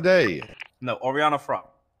 Ariana Grande. No, Oriana Frost.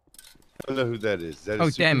 I don't know who that is. That is Oh,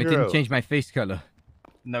 damn, it didn't superhero. change my face color.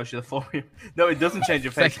 No, she's a foreign. No, it doesn't change your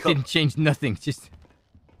It's like face it color. didn't change nothing. Just.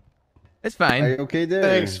 That's fine. Are you okay there?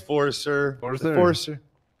 Thanks, Forcer. Forcer. Forcer.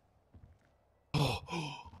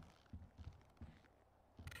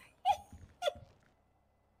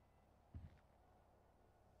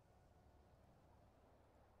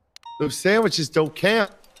 Those sandwiches don't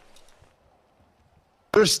count.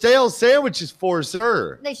 They're stale sandwiches,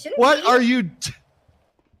 Forcer. They shouldn't What be. are you? No,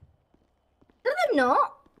 they're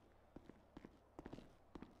not.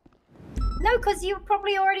 No, because you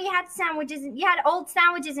probably already had sandwiches. You had old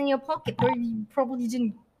sandwiches in your pocket, but you probably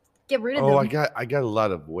didn't get rid of them. Oh, I got a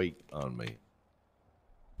lot of weight on me.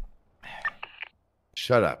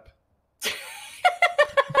 Shut up.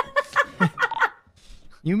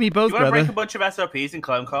 You and me both, You want to brother. break a bunch of SOPs in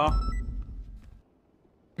Clone Car?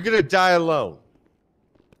 You're gonna die alone.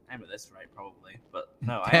 I'm at this rate, probably. But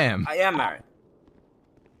no, Damn. I am married.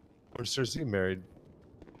 Or Cersei married.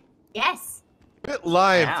 Yes. Quit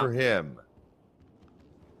lying Wow. for him.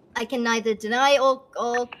 I can neither deny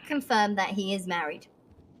or confirm that he is married.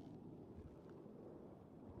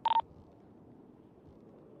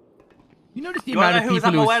 You notice the You want amount to of know who was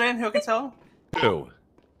at people my who. wedding? Who can tell? Who?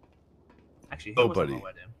 Actually, who was at Nobody. my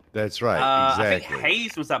wedding? That's right. I Exactly. think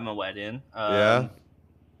Hayes was at my wedding. Yeah.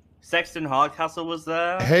 Sexton Hardcastle was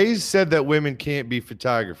there. Hayes said that women can't be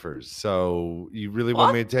photographers. So you really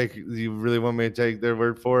want me to take? You really want me to take their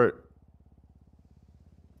word for it?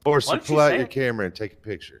 Or so Why did pull you out say your it? camera and take a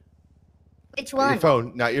picture. Which Your one?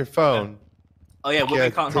 phone, not your phone. Oh yeah, Take women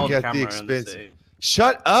out- can't take hold the out camera in the expensive- suit.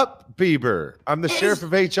 Shut up, Bieber. I'm the sheriff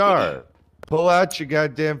of HR. Pull out your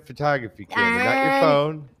goddamn photography camera, not your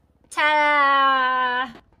phone.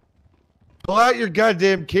 Ta-da! Pull out your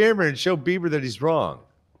goddamn camera and show Bieber that he's wrong.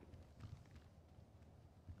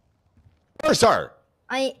 Sir,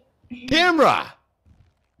 camera.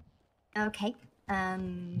 Okay.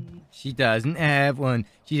 She doesn't have one.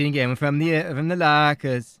 She didn't get one from the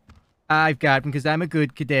lockers. I've got them because I'm a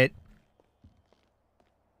good cadet.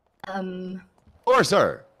 Or,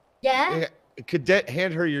 sir. Yeah? Cadet,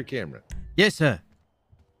 hand her your camera. Yes, sir.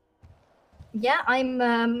 Yeah,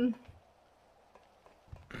 I'm,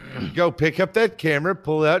 Go pick up that camera,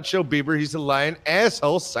 pull it out, show Bieber he's a lying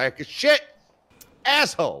asshole, sack of shit.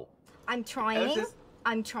 Asshole. I'm trying.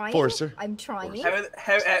 I'm trying. Forcer. I'm trying.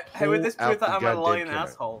 How would this prove that I'm a lying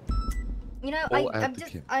asshole? You know,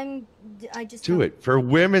 I just Do it for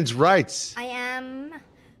women's rights. I am,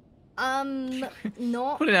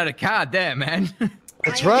 not. Putting out a card there, man.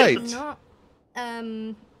 That's right. Not,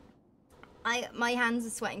 my hands are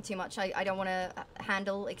sweating too much. I don't want to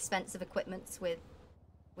handle expensive equipments with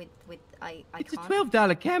I It's can't. a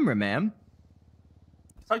 $12 camera, ma'am.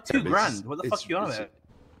 It's like $2,000. What the fuck are you on about?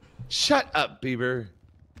 Shut up, Bieber.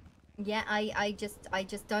 Yeah, I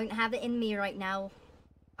just don't have it in me right now.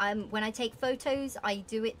 When I take photos, I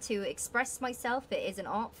do it to express myself. It is an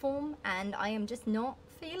art form, and I am just not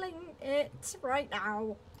feeling it right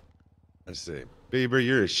now. I see. Bieber,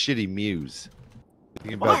 you're a shitty muse.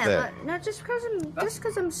 Think about that. No, just because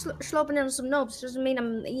I'm slobbing on some knobs doesn't mean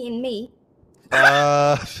I'm eating me.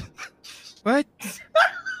 What?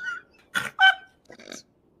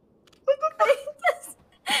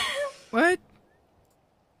 What?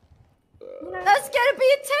 That's gonna be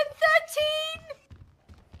a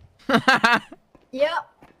 10-13. Yep.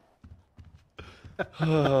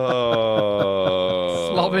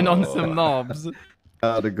 Slobbing on some knobs.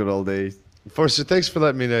 The good old days. Forster, thanks for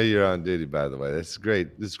letting me know you're on duty, by the way. That's great.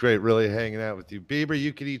 It's great really hanging out with you. Bieber,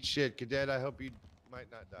 you can eat shit. Cadet, I hope you might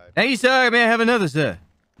not die. Hey, sir, may I have another, sir?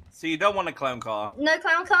 So you don't want a clown car? No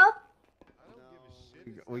clown car?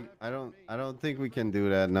 I don't think we can do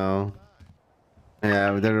that now.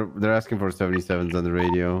 Yeah, they're asking for 77s on the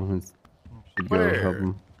radio. Should go help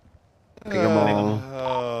them. Take them all.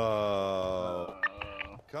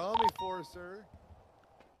 Call me, Forster.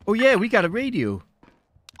 Oh yeah, we got a radio.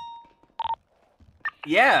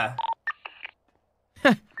 Yeah.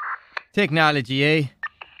 Technology, eh?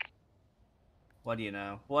 What do you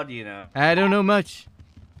know? What do you know? I don't know much.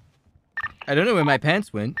 I don't know where my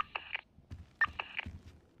pants went.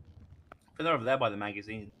 They're over there by the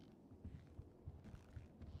magazine.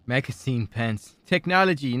 Magazine pants.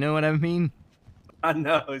 Technology, you know what I mean? I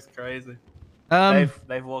know, it's crazy.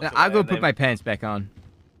 They've walked I'll away, go put my pants back on.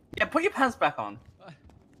 Yeah, put your pants back on.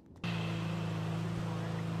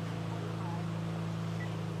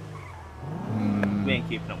 We ain't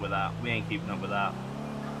keeping up with that. We ain't keeping up with that.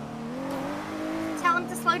 Tell him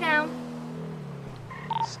to slow down.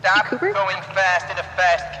 Stop going fast in a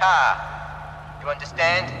fast car. You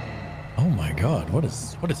understand? Oh my god, what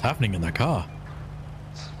is happening in that car?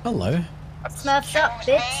 Hello. Smurfs up,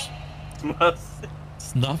 bitch. Smurfs.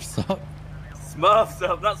 Snuffs up. Smurfs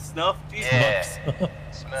up, not snuff. Jesus. Yeah.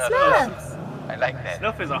 Smurfs. I like that.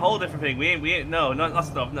 Snuff is a whole different thing. We ain't. No, not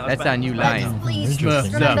snuff. No, That's our new line. Please,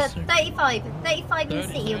 Smurfs remember, up. 35 in the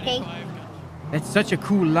city, okay? That's such a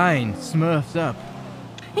cool line. Smurfs up.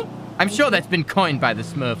 I'm sure that's been coined by the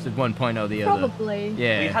Smurfs at one point or the other. Probably.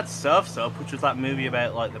 Yeah. We had Surfs Up, which was that movie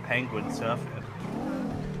about like the penguin surfing.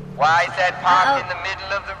 Why is that parked in the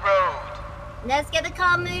middle of the road? Let's get the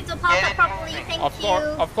car moved or park up properly. Thank you.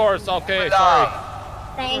 Of course. Okay. Sorry.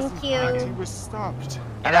 Thank you. He was stopped.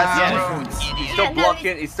 He's still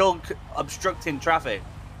blocking. He's still obstructing traffic.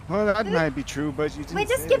 Well, that might be true, but you didn't We're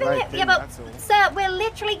just say giving the right him. thing, Yeah, but that's all. sir, we're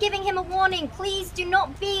literally giving him a warning. Please do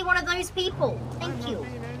not be one of those people. Thank you.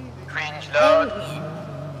 Cringe load.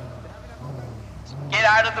 Get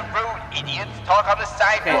out of the road, idiots. Talk on the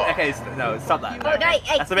sidewalk. Okay, no, stop that. Oh, hey,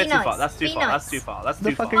 That's a bit be too nice. far. That's too Be far. nice. That's too far. That's The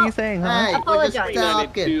too fuck far. are you saying, huh? Hey, Apologize.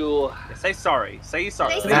 Yeah, say sorry. Say you're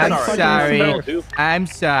sorry. Say I'm sorry. sorry. I'm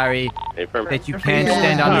sorry that you can't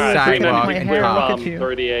stand on the Alright, sidewalk my and hair, talk. look at you.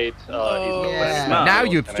 38. Now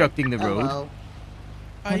you're obstructing the road. Hello.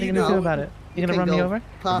 What are you gonna do about it? You gonna run me over?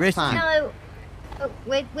 Arrest you. No.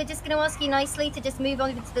 We're just going to ask you nicely to just move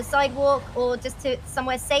over to the sidewalk or just to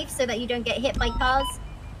somewhere safe so that you don't get hit by cars.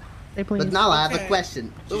 Hey, please. But now I have a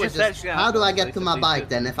question. How do I get to my bike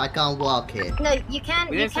then if I can't walk here? No, you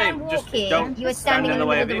can walk here. You are standing in the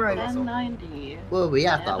middle of the road. 1090. Well, we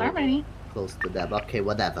are Harmony. close to them. Okay,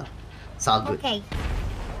 whatever. It's all good. Okay.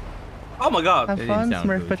 Oh my god. Have fun,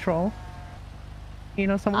 Smurf Patrol. You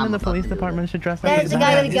know, someone in the police department should dress up. There's a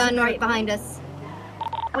guy with a gun right behind us.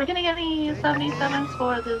 We're gonna get any 77s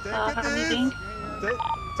for this Harmony thing.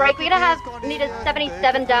 Right, we're gonna need a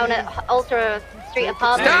 77 down at Ultra Street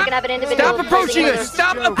Apartment. We're gonna have an individual. Stop approaching us!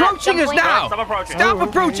 Stop approaching us now! Stop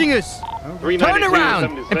approaching us! Turn around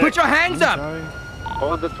and put your hands up!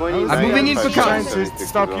 Oh, the 20. I'm moving in for trying cuffs. to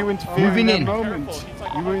stop you interfering Moving in in. that moment.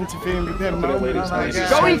 You were interfering with that moment.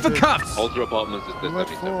 Going for cuffs. Ultra apartments is this What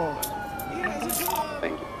for?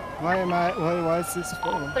 Thank you. Why is this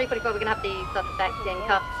for? 344, we're gonna have the cuff effect in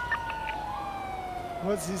cuffs.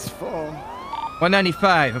 What's this for?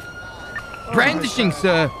 195. Brandishing,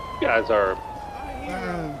 sir. You guys are.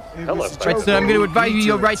 Hello. Right, sir, I'm going to advise you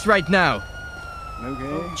your rights right now.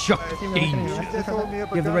 Okay. Chuck change. You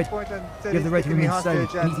have the right to remain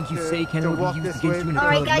silent. Anything you say cannot be used against you in a court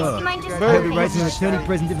Alright, of guys, law. do you mind just You have the right to an attorney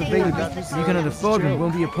present if available. If you cannot afford one,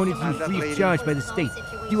 won't be appointed to you free of charge by the state.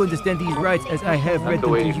 Do you understand these rights as I have read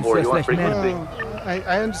them to you, sir, slash madam?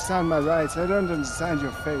 I understand my rights. I don't understand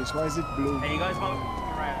your face. Why is it blue? Hey, you guys want to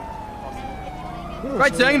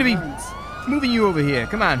Right, sir, I'm going to be moving you over here.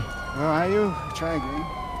 Come on. Where are you? Try again.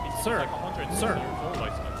 Sir, sir.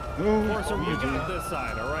 Oh, Sir, you deal with this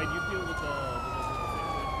side, alright? You deal with the...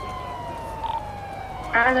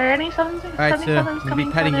 Are there any 77s Alright, sir, I'm going to be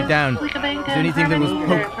patting you down. Is there anything that was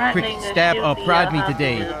poke, prick, stab, or prod me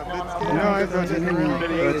today? No, I thought it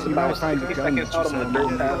but you might find the gun.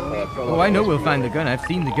 Oh, I know we'll find the gun. I've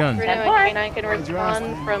seen the gun. 10-4, can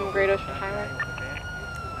respond from Great Ocean Highway.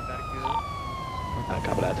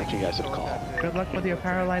 Copy that. Thank you guys for the call. Good luck with your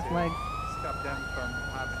paralyzed legs.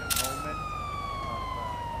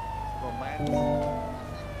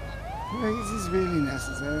 This is really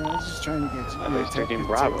necessary. I was just trying to get you. Taking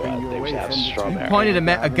Bravo out. They have strawberry. You pointed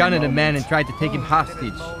a gun at a man and tried to take him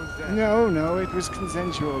hostage. No, it was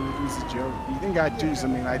consensual. It was a joke. You think I'd do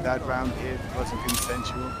something like that round here if it wasn't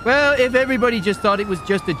consensual? Well, if everybody just thought it was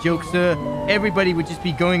just a joke, sir, everybody would just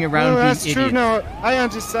be going around being that's idiots. true. No, I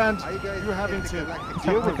understand you having to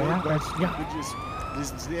deal with it, but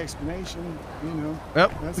this is the explanation, you know.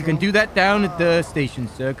 Well, we can do that down at the station,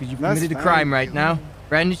 sir, because you've committed a crime right now.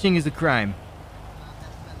 Brandishing is a crime.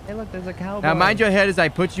 Hey, look, there's a cowboy. Now, mind your head as I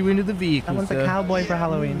put you into the vehicle, Someone's sir. a cowboy for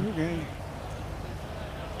Halloween.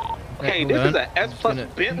 Okay, this is an S-Plus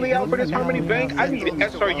Bentley out for this Harmony Bank. I need an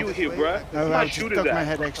SRU here, bruh. No, My I just shooter's stuck my at.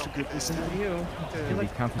 head extra good this time. You'll be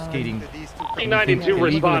confiscating 392 illegal at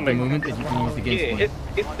the responding. moment that you can use against Yeah, me.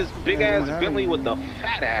 it's this big-ass Bentley with the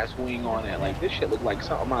fat-ass wing on it. Like, this shit look like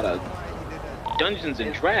something out of Dungeons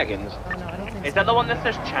and Dragons. Is that the one that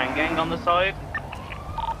says Changang on the side?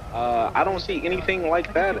 I don't see anything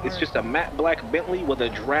like that. It's just a matte black Bentley with a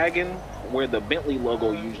dragon where the Bentley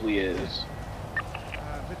logo usually is.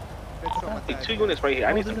 Hey, 2 units right here.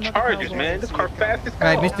 I need some chargers, man. This car fast as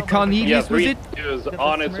hell. All right, Mr. Cornelius, was it? is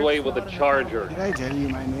on its way with a charger. Did I tell you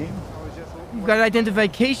my name? You've got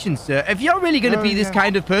identification, sir. If you're really going to be this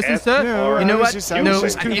kind of person, sir, you know what? No,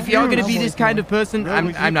 if you're going to be this kind of person,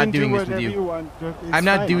 I'm not doing this with you. I'm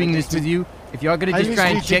not doing this with you. If you're going to just try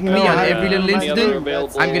and check me on every little incident,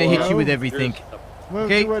 I'm going to hit you with everything.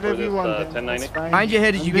 Okay? Whatever you want, then. It's fine. Mind your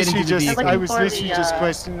head as you get into the vehicle. I was literally just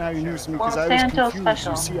questioning how you knew me because I was confused.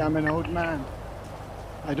 You see, I'm an old man.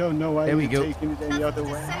 I don't know why you're taking it any other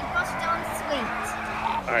way.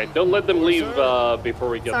 Alright, don't let them leave before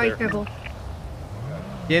we get there. Tribble.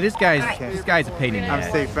 Yeah, this guy's a pain in the ass.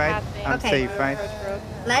 I'm safe, right? I'm safe, right?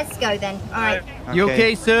 Let's go then. Alright. You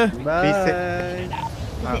okay, sir? Bye.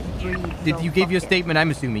 Did you give your statement?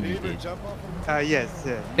 I'm assuming you did. Yes,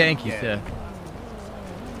 sir. Thank you, sir.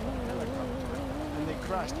 And they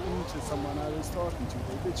crashed into someone I was talking to.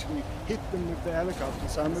 They literally hit them with the helicopter,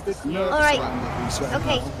 so I'm a bit nervous. Alright.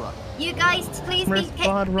 Okay. You guys, please be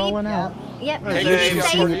squad rolling out. Yep, I've be literally seen the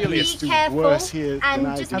safe, police be do careful, worse here than and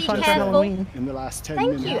I just did be just careful. in the last 10 Thank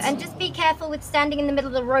minutes. you, and just be careful with standing in the middle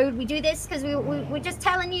of the road. We do this because we're just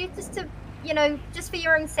telling you, just to, you know, just for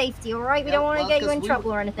your own safety, all right? We don't want to get you in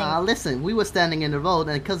trouble or anything. Listen, we were standing in the road,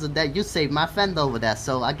 and because of that, you saved my friend over there,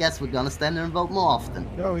 so I guess we're gonna stand in the road more often.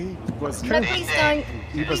 No, he wasn't. No, please don't.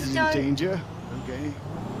 He wasn't in danger. Okay.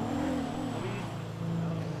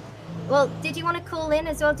 Well, did you want to call in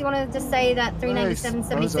as well? Do you want to just say that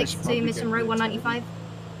 39776 to Mission Road 195?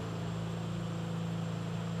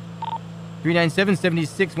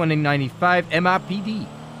 397-76 195 MRPD.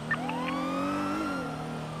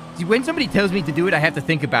 See, when somebody tells me to do it, I have to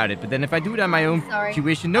think about it. But then if I do it on my own Sorry.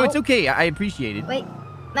 tuition, no, it's okay. I appreciate it. Wait,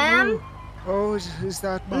 ma'am? Oh, is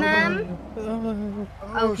that Ma'am?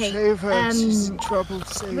 Okay, save her. She's in trouble.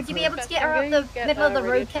 Save would you be her. able to get her up the middle of the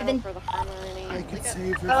road, Kevin? I could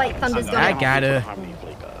save her. Alright, Thunder's got I it. got her.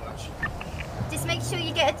 Just make sure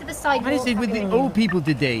you get her to the sidewalk. What is it with the old people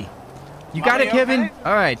today? You got it, Kevin?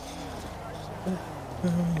 All right.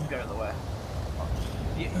 Get out of the way.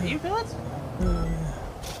 You feel it?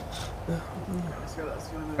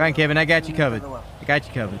 Fine, Kevin, I got you covered. I got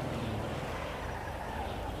you covered.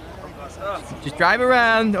 Just drive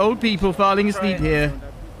around. Old people falling asleep here.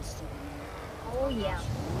 Oh, yeah.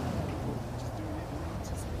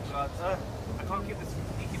 I can't keep this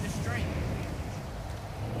straight.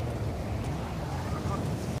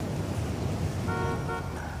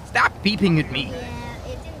 Stop beeping at me. Yeah,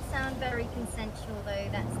 it didn't sound very consensual though.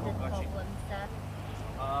 That's the problem, sir.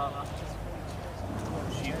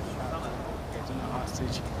 Getting a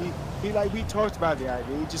hostage. We talked about the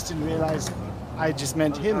idea. He just didn't realize I just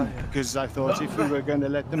meant him, because I thought if we were going to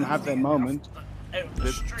let them have their moment,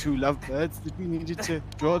 the two lovebirds, that we needed to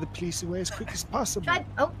draw the police away as quick as possible.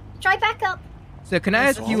 Try back up. So can I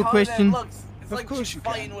ask you a question? Of course you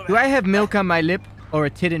can. Do I have milk on my lip or a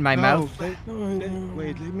tit in my mouth? Wait,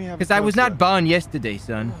 let me have. Because I was not born yesterday,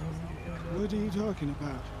 son. What are you talking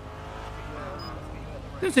about?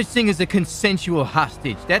 No such thing as a consensual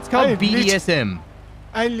hostage. That's called BDSM.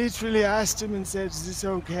 I literally asked him and said, "Is this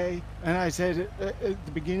okay?" And I said at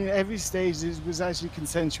the beginning, every stage was actually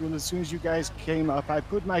consensual. As soon as you guys came up, I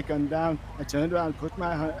put my gun down. I turned around, put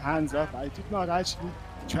my hands up. I did not actually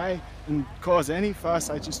try and cause any fuss.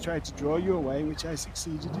 I just tried to draw you away, which I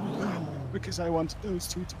succeeded in doing, because I wanted those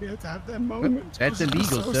two to be able to have their moment. That's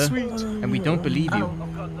illegal, so sir. Sweet. And we don't believe you.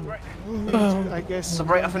 I guess you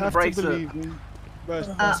I don't think the have brakes to are... believe me.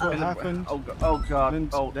 But that's what happened. Oh God.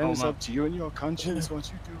 And Oh, then it's no. up to you and your conscience what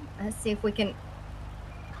you do. Let's see if we can.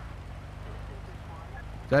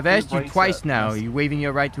 So I've asked you twice now. Are you waiving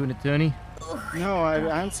your right to an attorney? No, I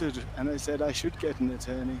answered and I said I should get an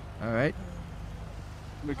attorney. All right.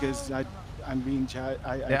 Because I'm being charged.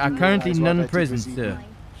 There are currently none present, sir.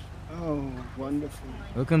 Oh, wonderful.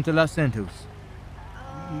 Welcome to Los Santos.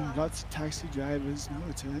 Lots of taxi drivers, no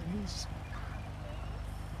attorneys.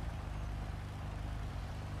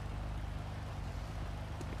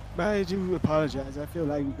 But I do apologize. I feel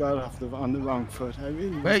like we got off on the wrong foot. I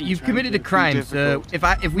really. Well, you've committed a crime, sir.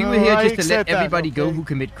 If we were here just to let everybody go who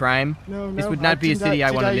commit crime, this would not be a city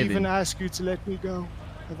I want to live in. Did I even ask you to let me go?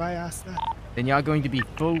 Have I asked that? Then you're going to be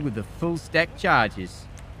full with the full stack charges.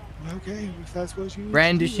 Okay, if that's what you need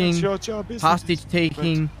brandishing, to do, that's your job, isn't hostage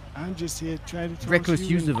taking, I'm just here trying to reckless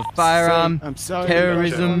use of a firearm, I'm sorry,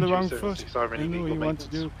 terrorism. on the wrong foot. And what you want to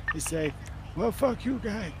do is say, well, fuck you,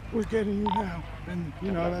 guy. We're getting you now. And,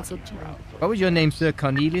 you know, that's up to you. What was your name, sir?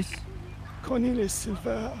 Cornelius? Cornelius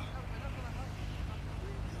Silva.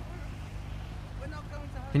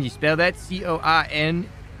 Can you spell that? C-O-R-N-E-E-L-I-U-S.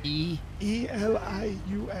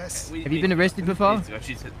 Have you been arrested before? I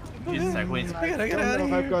don't know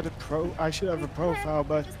if I've got I should have a profile,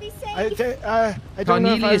 but I don't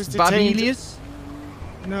know if I was detained. Cornelius?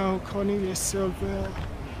 No, Cornelius Silva.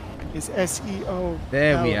 It's S-E-O.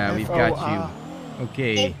 There we are. We've got you.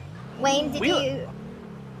 Okay. Wayne, did you?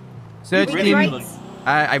 Searched him.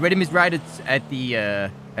 I read him his right at the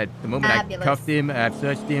moment Fabulous. I cuffed him. I've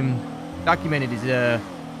searched him, documented his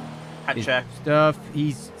stuff.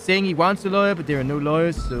 He's saying he wants a lawyer, but there are no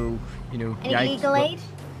lawyers, so you know. Any legal aid?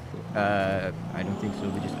 I don't think so.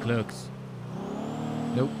 They're just clerks.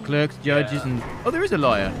 Nope, clerks, judges, and there is a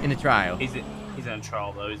lawyer in a trial. He's in a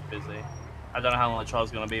trial though. He's busy. I don't know how long the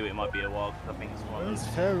trial's gonna be, but it might be a while. I think it's one. That's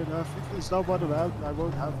fair enough. If there's not one around, I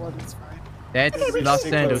won't have one. It's fine. That's Okay, we Los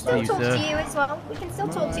can Santos still to you, talk sir. to you as well. We can still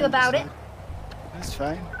talk to you about it. That's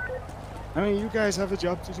fine. I mean, you guys have a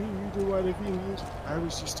job to do. You do whatever you need. I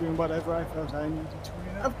was just doing whatever I felt I needed to.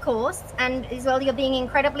 You know? Of course, and as well, you're being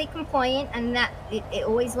incredibly compliant, and that it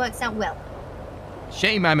always works out well.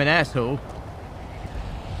 Shame I'm an asshole.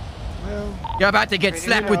 Well, you're about to get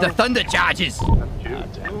slapped with the thunder charges.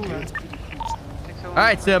 All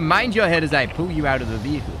right, sir. Mind your head as I pull you out of the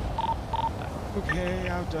vehicle. Okay,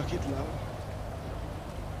 I'll duck it low.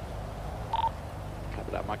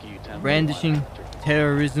 Brandishing,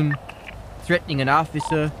 terrorism, threatening an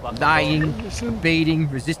officer, lying, baiting,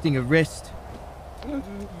 resisting arrest.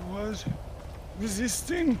 What?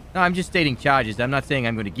 Resisting? No, I'm just stating charges. I'm not saying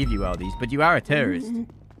I'm going to give you all these, but you are a terrorist.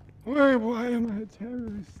 Why am I a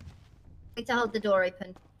terrorist? Wait to hold the door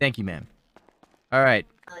open. Thank you, ma'am. All right.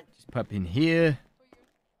 Just pop in here.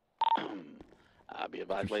 I'll be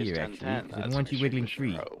advised, Here, actually. I don't want you wiggling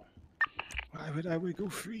free. Why would I wiggle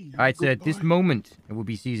free? All right, so at this moment, I will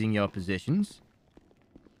be seizing your possessions.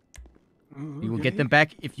 We will get them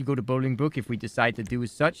back if you go to Bolingbrook, if we decide to do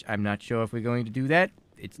as such. I'm not sure if we're going to do that.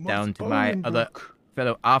 It's down to my other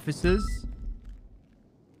fellow officers.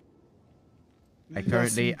 I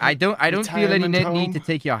don't feel any need to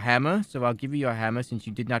take your hammer, so I'll give you your hammer since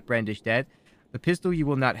you did not brandish that. The pistol you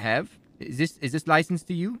will not have. Is this licensed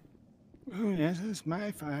to you? Oh yes, it's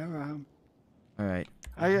my firearm. All right.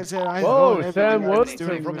 Like I said, I Whoa, Sam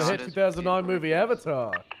Worthington from the hit 2009 movie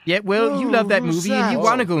Avatar. Yeah, well, you love that who's movie and you that?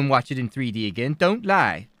 want to go and watch it in 3D again. Don't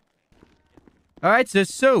lie. All right, sir.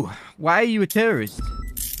 So, why are you a terrorist?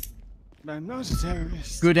 I'm not a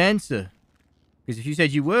terrorist. Good answer. Because if you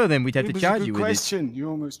said you were, then we'd have It to was charge a you good with it. question. You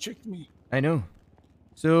almost tricked me. I know.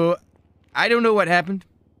 So, I don't know what happened.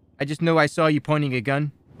 I just know I saw you pointing a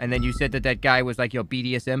gun, and then you said that that guy was like your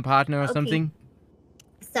BDSM partner or something.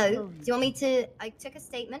 So, do you want me to? I took a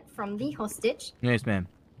statement from the hostage Yes, ma'am.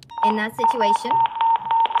 in that situation.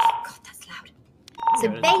 Oh, God, that's loud. So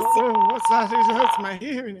basically, Oh, what's that? It hurts my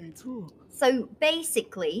hearing aids. Ooh. So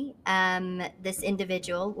basically, this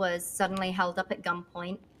individual was suddenly held up at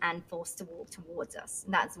gunpoint and forced to walk towards us.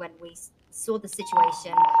 And that's when we saw the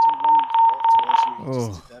situation.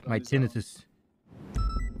 Oh, my tinnitus.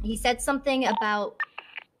 He said something about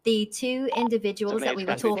the two individuals that we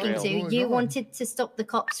were talking to. You wanted to stop the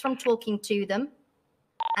cops from talking to them,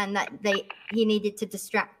 and that he needed to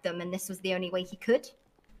distract them, and this was the only way he could.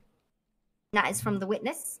 That is from the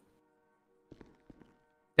witness.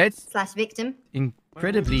 That's / victim.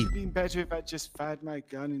 Incredibly. Would it have been better if I just fired my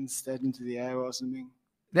gun instead into the air or something?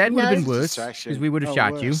 That would have been It's worse, distraction. because we would have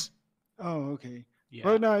shot you. Worse. Oh, okay.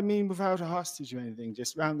 Well, no, I mean without a hostage or anything,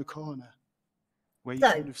 just round the corner. Where you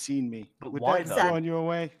could have seen me. But Would why that though? go on your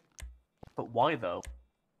way? But why though?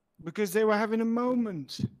 Because they were having a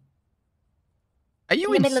moment. Are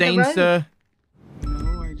you In the middle of the insane, road. sir?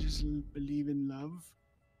 No, I just believe in love.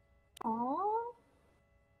 Aww.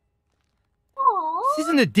 This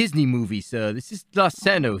isn't a Disney movie, sir. This is Los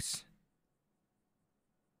Sanos.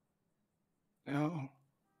 Oh.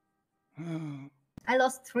 Oh. I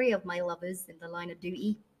lost 3 of my lovers in the line of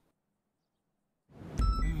duty.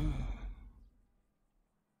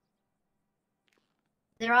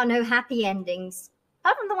 There are no happy endings,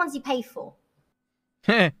 apart from the ones you pay for.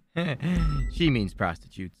 She means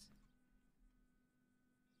prostitutes.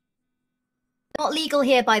 Not legal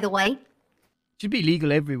here, by the way. Should be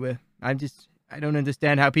legal everywhere. I don't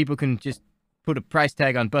understand how people can just put a price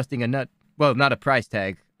tag on busting a nut. Well, not a price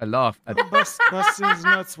tag, a law. Busting's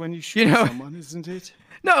nuts when you shoot someone, isn't it?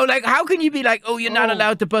 No, like, how can you be like, oh, you're not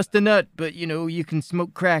allowed to bust a nut, but, you know, you can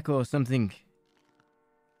smoke crack or something?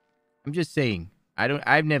 I'm just saying.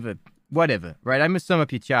 I've never, whatever, right? I must sum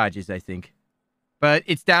up your charges, I think. But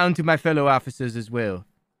it's down to my fellow officers as well.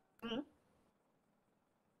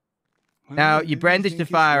 Now, you brandished a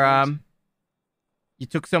firearm. You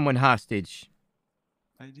took someone hostage.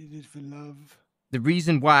 I did it for love. The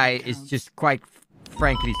reason why is just quite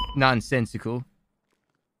frankly nonsensical.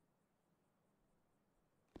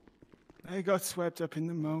 I got swept up in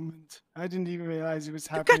the moment. I didn't even realize it was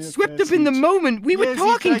You happening. got swept up in the moment. We were Yes, he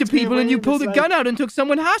talking to dragged me people and away you and pulled it's a like- gun out and took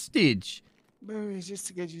someone hostage. Well, it's just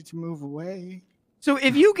to get you to move away. So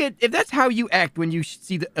if that's how you act when you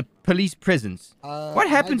see a police presence, what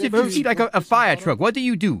happens if you see like a fire truck? What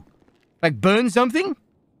do? Like burn something?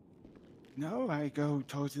 No, I go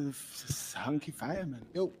talk to the hunky fireman.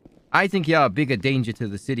 I think you're a bigger danger to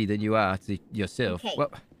the city than you are to yourself. Okay.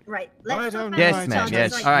 Well, Right, I let's talk don't about know. Yes, these ma'am, charges.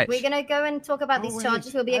 yes, Right, all right. We're gonna go and talk about these wait, charges.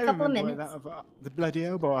 It'll be a I couple of remember where minutes. the bloody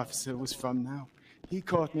elbow officer was from now. He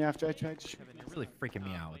caught me after I tried to shoot him. You're really freaking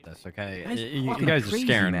me out with this, okay? That's You fucking guys are crazy,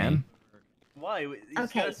 scaring man. me. Why? You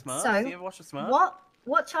Okay, Smurfs? so Do you ever watch the Smurfs?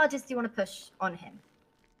 what charges do you want to push on him?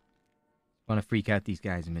 I want to freak out these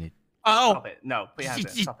guys a minute. Oh! Stop it. No, put your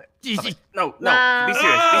hands in. Stop it. Stop it. No, no. La, Be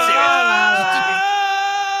serious. Be serious.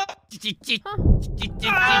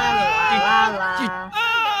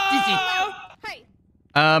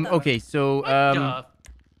 Okay, so, Am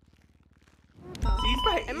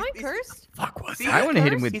I cursed? I want to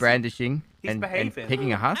hit him with brandishing he's and behaving.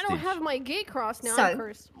 taking a I hostage. don't have my gate crossed now. I'm So,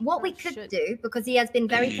 cursed. what we could do, because he has been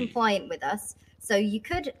very compliant with us, so you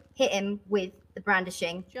could hit him with the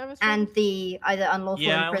brandishing Do you have a and the either unlawful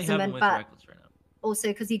Yeah, I only have him imprisonment, with but reckless right now. also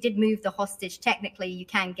because he did move the hostage, technically you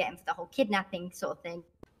can get him for the whole kidnapping sort of thing.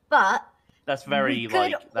 But That's very, we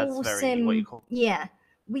could that's very, what you call... yeah,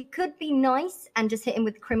 we could be nice and just hit him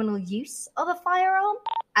with criminal use of a firearm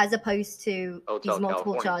as opposed to Hotel these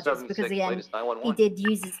multiple California, charges, because 76, again, latest he 911. did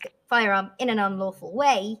use his firearm in an unlawful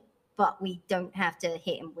way, but we don't have to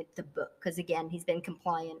hit him with the book because again, he's been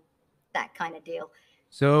compliant, that kind of deal.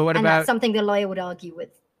 So what And about that's something the lawyer would argue with.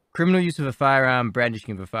 criminal use of a firearm,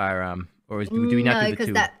 brandishing of a firearm? Or do we not do the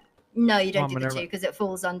two? No, you don't do the Minerva. two because it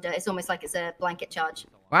falls under, it's almost like it's a blanket charge.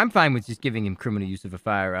 Well, I'm fine with just giving him criminal use of a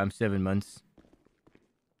firearm, 7 months.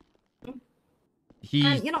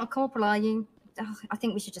 He's... You're not a corporal, are you? Ugh, I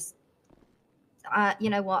think we should just... you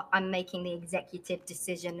know what? I'm making the executive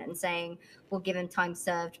decision and saying we'll give him time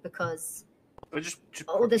served because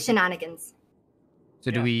all the shenanigans.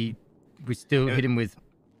 So do we still hit him with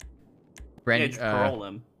just parole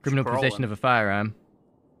him. Just criminal parole possession him. of a firearm?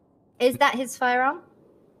 Is that his firearm?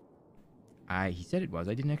 He said it was.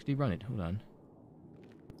 I didn't actually run it. Hold on.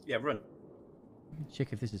 Yeah, run. Let me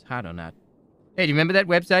check if this is hot or not. Hey, do you remember that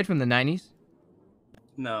website from the 90s?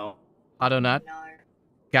 No. Auto not? No.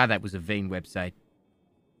 God, that was a vain website.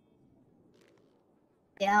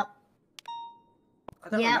 Yep. I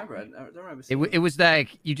don't Yeah. remember. I don't remember. It was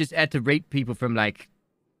like you just had to rate people from like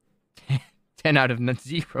 10 out of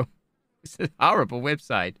 0. It's a horrible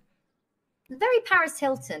website. Very Paris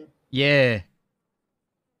Hilton. Yeah.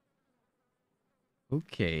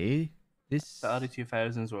 Okay. This. The early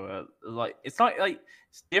 2000s were like it's not like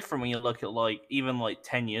it's different when you look at like even like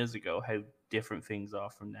 10 years ago how different things are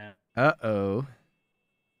from now. Uh-oh.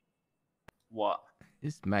 What?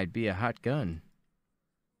 This might be a hot gun.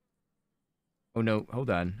 Oh no, hold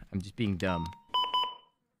on. I'm just being dumb.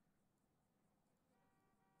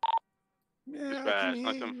 Yeah, Dispatch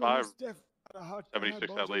 975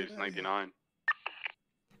 76 at latest 99.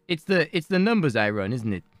 It's the numbers I run,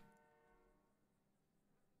 isn't it?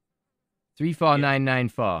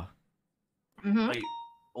 34994. Like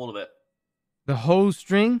all of it. The whole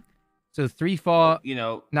string? So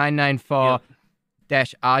 34994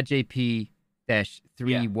 dash RJP dash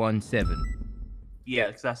 317. Yeah,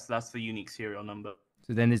 because that's the unique serial number.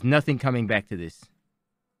 So then there's nothing coming back to this.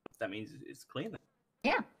 That means it's clean.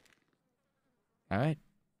 Yeah. All right.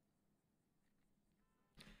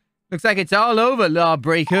 Looks like it's all over,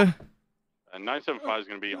 lawbreaker. 975 is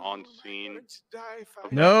going to be on scene.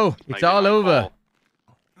 No, it's all over.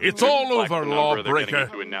 It's all over, Lawbreaker.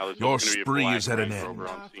 lawbreaker. Your spree is at an end.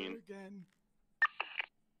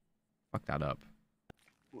 Fuck that up.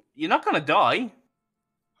 You're not gonna die.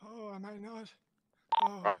 Oh, am I not?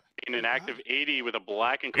 In an active 80 with a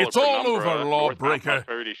black and color It's all penumbra, over, lawbreaker. northbound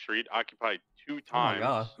 30 Street, occupied 2 times.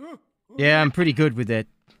 God. Yeah, I'm pretty good with that.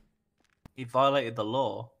 He violated the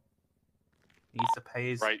law. He needs to pay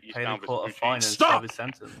his pay the eastbound court a Vespucci. fine and Stop! serve his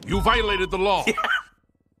sentence. You violated the law.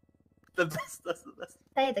 The best. That's the best.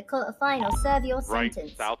 Pay the court a fine or serve your Right,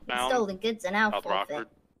 sentence. southbound, Stolen goods are now South forfeit. Rockford.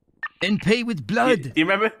 And pay with blood. Do you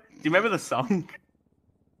remember the song?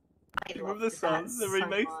 I Do you remember the loved song? that The so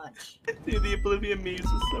remix? much. Dude, the Oblivion muse is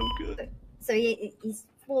so good. So he's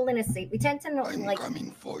falling asleep. We tend to not like.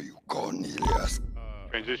 for you, Cornelius.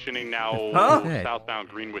 Transitioning now Huh? southbound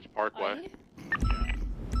Greenwich Parkway.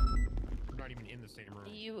 We're not even in the same room. Are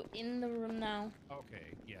you in the room now?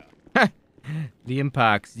 Okay, yeah. Liam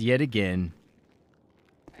Parks, yet again.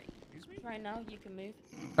 Right now, you can move.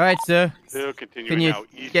 All right, sir. Still continuing Can you now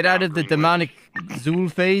get out eastbound of the Greenwich. demonic Zool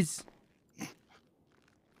phase?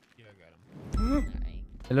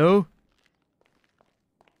 Hello?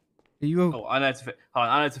 Are you? Oh, I know to fix. Hold on,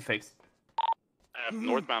 I know to fix.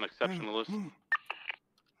 Northbound exceptionalist.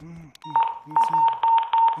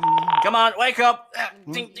 Come on, wake up!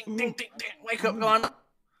 Ding, ding, ding, ding, ding. Wake up, go on.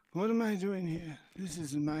 What am I doing here? This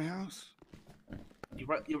isn't my house.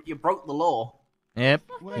 You broke the law. Yep.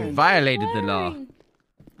 You violated the law.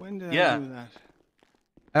 When did I Yeah. do that?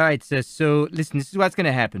 All right, sir. So listen, this is what's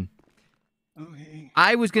gonna happen. Okay.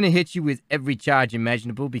 I was gonna hit you with every charge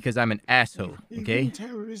imaginable because I'm an asshole. Okay. Even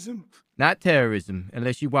terrorism. Not terrorism,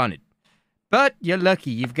 unless you want it. But you're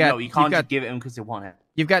lucky. You've got. No, you can't You've got, just give it him because you want it.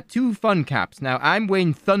 you've got 2 fun cops. Now I'm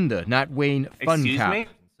Wayne Thunder, not Wayne Fun Excuse Cop. me?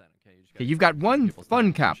 Okay, you've got 1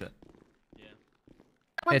 fun cop.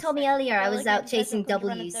 Someone told me earlier I was out chasing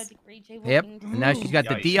W's. Yep. And now she's got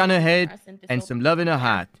the D on her head and some love in her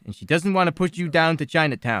heart, and she doesn't want to put you down to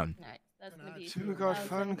Chinatown. Two got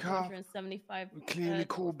fun cop. Clearly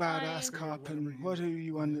cool badass cop, and what are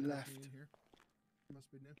you on the left?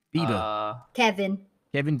 Bieber. Kevin.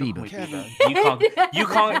 Kevin Bieber. You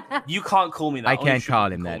can't call me that. I Only can't Tribble call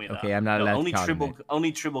can him that. me Okay, I'm not allowed only to call him Tribble, that.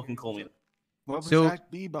 Only Tribble can call me that. What was So,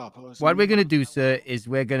 that? Bebop or what we're gonna do, sir, is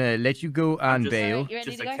we're gonna let you go on Just- bail,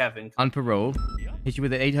 Just a Kevin. on parole, hit you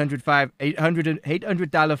with an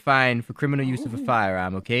 $800 fine for criminal use of a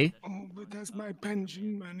firearm. Okay? Oh, but that's my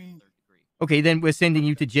pension money. Okay, then we're sending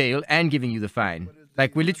you to jail and giving you the fine.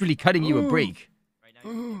 Like we're literally cutting you a break.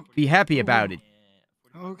 Oh, Be happy about it.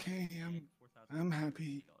 okay, I'm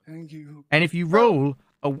happy. Thank you. And if you roll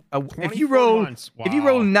if you roll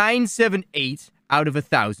 978 out of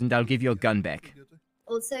 1,000, I'll give you a gun back.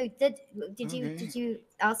 Also, did you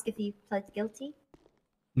ask if he pled guilty?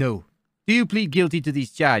 No. Do you plead guilty to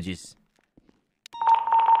these charges?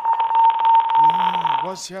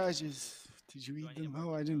 What charges? Did you read them?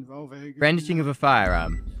 Oh, I didn't roll very good. Brandishing of a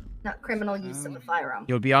firearm. Not criminal use of a firearm.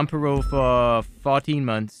 You'll be on parole for 14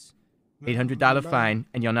 months, $800 fine,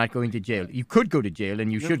 and you're not going to jail. You could go to jail,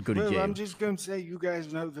 and you should go to Well, jail. I'm just going to say you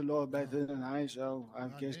guys know the law better than I, so I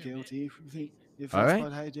guess guilty if All that's right.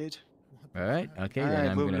 what I did. All right. Okay, All then right,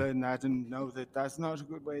 I'm we'll gonna. learn that and know that that's not a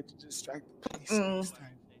good way to distract the police next time.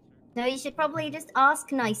 No, you should probably just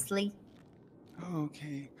ask nicely.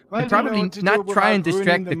 Okay. And I don't know probably what to not do try and without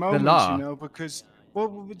distract ruining the moment, law. You know, because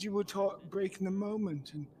What would you breaking the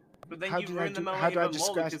moment? And But then how you do ruined the moment how do I even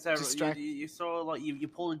more because distract? you saw like you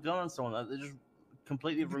pulled a gun on someone that just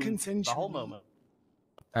completely ruined the whole moment.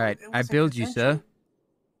 All right, I billed you, sir,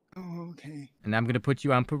 Oh, okay. and I'm gonna put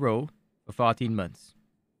you on parole for 14 months.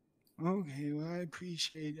 Okay, well, I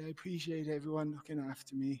appreciate everyone looking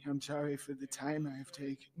after me. I'm sorry for the time I have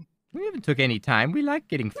taken. We haven't took any time. We like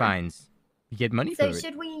getting fines. You get money So for it.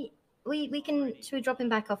 should we drop him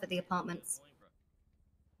back off at the apartments?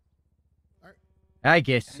 I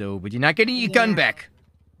guess so, but you're not getting your gun back.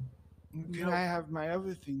 Can I have my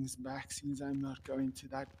other things back since I'm not going to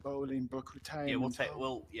that bowling book retirement? Yeah, we'll take.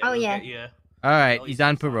 Get you. All right, he's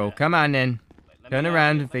on parole. Come on, then. Turn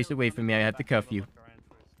around and face away from me. I have to cuff you.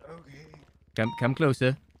 Okay. Come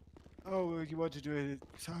closer. Oh, you want to do it?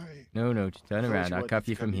 Sorry. No, just turn around. I'll cuff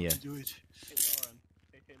you from here. Do it. Hey,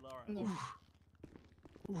 Lauren.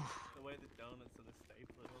 The way the donuts and the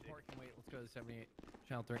stapler. Parking wait. Let's go to 78.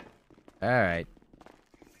 Channel 3. All right.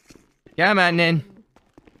 Come on, then.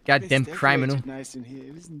 Goddamn It's criminal. decorated nice in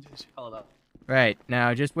here, isn't it? Hold up. Right,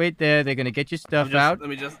 now just wait there. They're gonna get your stuff out. Let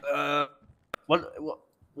me just.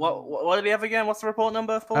 What did he have again? What's the report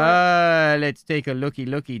number for? Let's take a looky,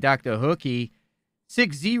 Dr. Hooky.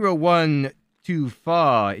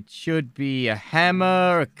 60124. It should be a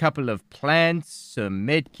hammer, a couple of plants, some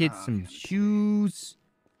medkits, some shoes.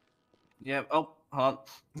 Yeah. Oh, hold on.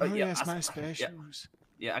 Oh, yeah, yes, my spare shoes.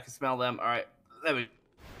 Yeah, I can smell them. All right. There we.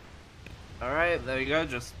 All right, there you go.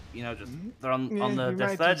 Just they're on the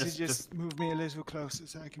desk there. Just move me a little closer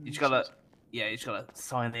so I can. You just gotta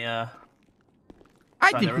sign the.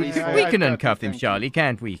 I think we can uncuff him, Charlie,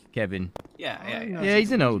 can't we, Kevin? Yeah,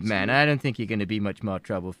 he's an old man. I don't think you're gonna be much more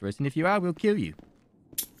trouble for us, and if you are, we'll kill you.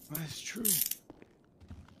 That's true.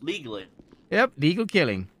 Legally. Yep, legal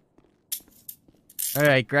killing. All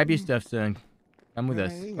right, grab your stuff, son. Come with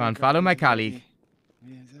us. Come on, follow my colleague.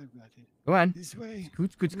 Yes, I've got it. Go on. This way.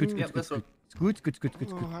 Scoot. Oh,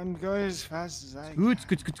 I'm going as fast as I can.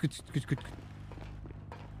 Scoot.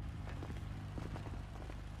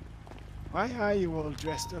 Why are you all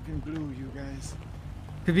dressed up in blue, you guys?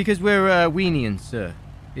 Because we're Weenians, sir.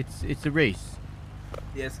 It's a race.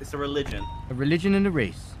 Yes, it's a religion. A religion and a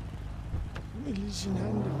race. Religion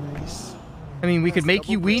and a race. I mean, we could make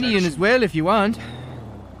you Weenian as well if you want.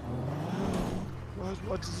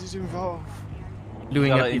 What does it involve?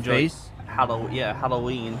 Gluing up your face.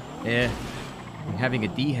 Halloween. Yeah. And having a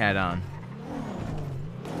D hat on.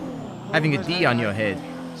 Having a D on your head.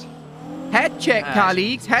 Hat check,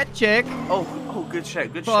 colleagues. Hat check. Oh, good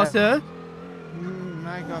check. Good check. check. Sir.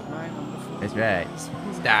 I got mine on the floor. That's right.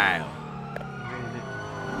 Style.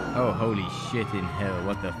 Oh, holy shit in hell.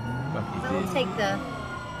 What the fuck is We'll this? take the.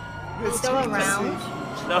 We'll go around.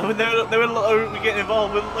 No, they were getting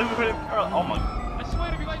involved with. Oh my. I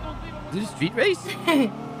swear, if you guys don't leave, Is it a street race?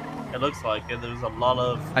 It looks like it. There was a lot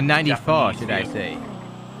of. A 94, should I say?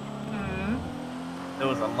 There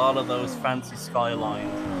was a lot of those fancy skylines.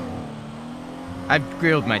 I've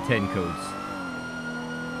grilled my 10 codes.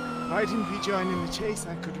 Why didn't we join in the chase?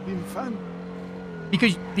 That could have been fun.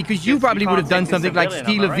 Because you probably would have done something like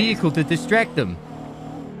steal a vehicle to distract them.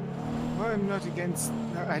 Well, I'm not against.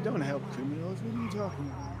 I don't help criminals. What are you talking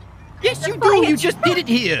about? Yes, you do. You just did it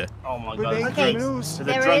here. Oh my But god. they Okay, criminals.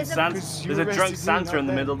 There's a drunk Santa in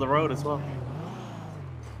the middle of the road as well.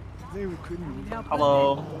 They were criminals.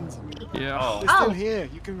 Hello. Yeah. Oh. They're still here.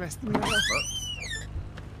 You can rest them now. Is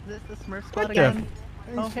this the Smurf spot What again? Thanks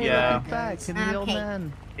Oh, for hey, Yeah. look, back. It's the old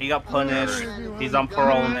man. He got punished. He's on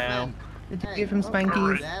parole now. Did you give him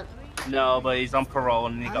spankies? No, but he's on parole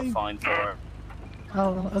and he got fined for it.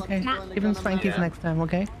 Oh, okay. Give him spankies next time,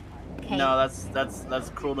 okay? No, that's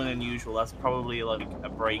cruel and unusual. That's probably like a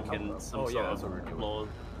break in some sort of law.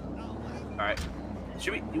 All right.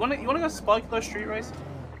 Should we? You wanna go spike those street race?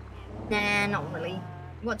 Nah, not really.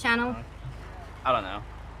 What channel? I don't know.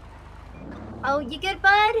 Oh, you good,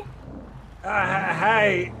 bud?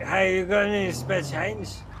 Hey, you got any spare change?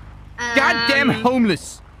 Goddamn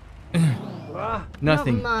homeless. What?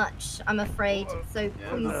 Nothing. Not much, I'm afraid. So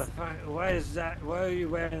please. Why is that? Why are you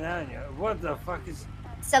wearing that on you? What the fuck is?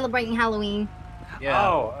 Celebrating Halloween. Yeah.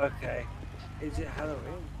 Oh, okay. Is it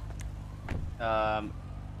Halloween?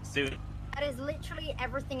 Suit. That is literally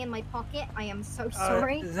everything in my pocket. I am so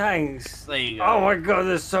sorry. Thanks. There you go. Oh my god,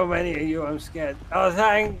 there's so many of you. I'm scared. Oh,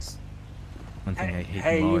 thanks. One thing I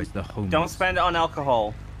hate more is the homeless. Don't spend it on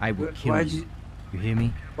alcohol. I will kill you. You hear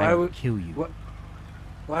me? I will kill you.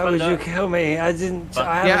 Why would you kill me? I didn't.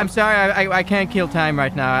 Yeah, I'm sorry. I can't kill time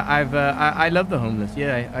right now. I love the homeless.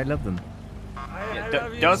 Yeah, I love them.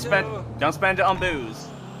 Don't spend it on booze.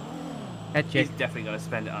 Head check. He's definitely gonna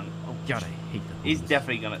spend it on. Oh God, I hate the homeless. He's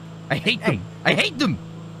definitely gonna. I hate them. I hate them.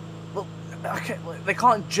 Well, okay, well, they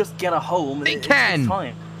can't just get a home. They It's can.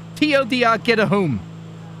 fine. TLDR, get a home.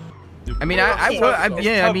 I mean, I mean, with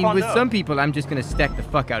Taekwondo. some people, I'm just gonna stack the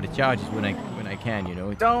fuck out of charges when I can, you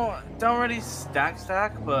know. Don't really stack,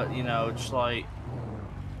 but you know, just like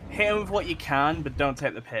hit him with what you can, but don't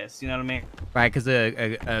take the piss. You know what I mean? Right, because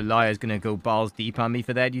a liar's gonna go balls deep on me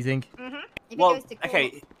for that. You think? Well,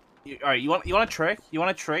 okay. All right, you want a trick? You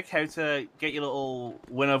want a trick how to get your little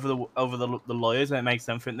win over the lawyers, and it makes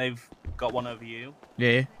them think they've got one over you.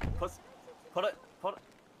 Yeah. Put it.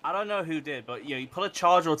 I don't know who did, but you put a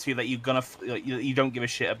charge or two that you don't give a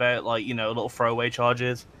shit about, like little throwaway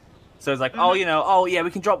charges. So it's like, oh yeah, we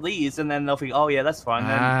can drop these, and then they'll think, oh yeah, that's fine.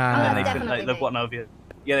 And then they think they've got one over you.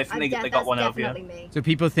 Yeah, they think they got one over you. So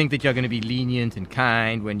people think that you're gonna be lenient and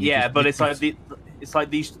kind when you. Yeah, just but it's like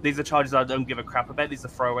these are charges I don't give a crap about. These are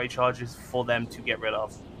throwaway charges for them to get rid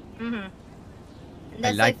of. And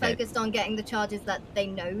they're like so focused on getting the charges that they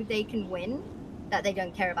know they can win, that they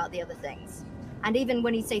don't care about the other things. And even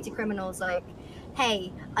when you say to criminals like,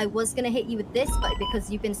 hey, I was going to hit you with this, but because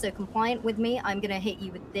you've been so compliant with me, I'm going to hit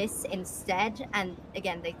you with this instead. And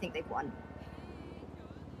again, they think they've won.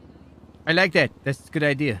 I like that. That's a good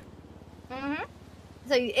idea.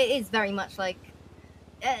 So it is very much like,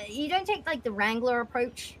 you don't take like the Wrangler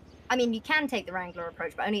approach. I mean, you can take the Wrangler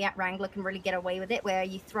approach, but only Wrangler can really get away with it, where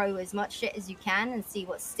you throw as much shit as you can and see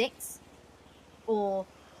what sticks.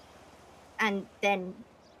 And then,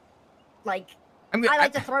 like, I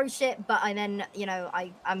like to throw shit, but I'm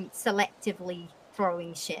selectively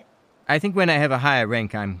throwing shit. I think when I have a higher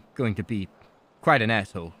rank, I'm going to be quite an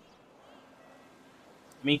asshole.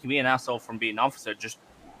 I mean, you can be an asshole from being an officer, just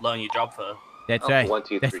learn your job first. That's right.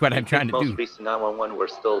 That's what I'm trying to do. Most recent 911, we're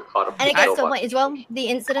still caught up. And it gets to the point as well, the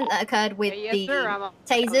incident that occurred with the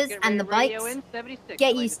tasers and the bikes,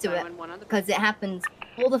 get used to it, because it happens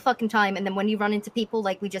all the fucking time, and then when you run into people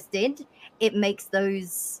like we just did, it makes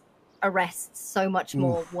those arrests so much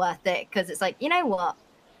more worth it, because it's like, you know what?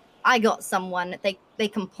 I got someone, they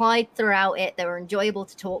complied throughout it, they were enjoyable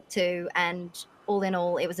to talk to, and all in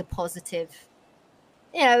all, it was a positive...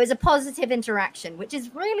 it was a positive interaction, which is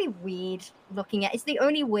really weird looking at. It's the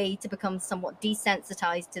only way to become somewhat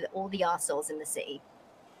desensitized to all the arseholes in the city.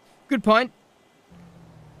 Good point.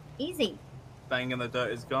 Easy. Bang in the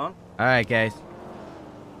dirt is gone. All right, guys.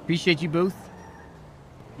 Appreciate you both.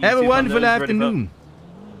 You Have a too, wonderful Thunder's ready for- afternoon.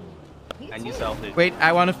 And yourself, dude. Wait,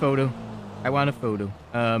 I want a photo. You want a photo?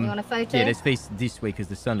 Yeah, let's face this way because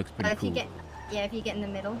the sun looks pretty cool. If you get in the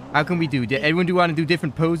middle. How can we do? Everyone do want to do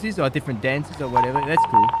different poses or different dances or whatever? That's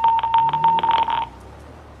cool.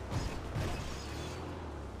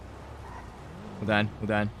 Hold on.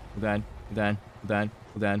 Let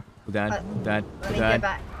me go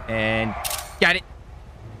back. And got it.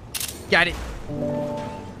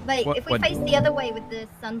 Wait, if we face the other way with the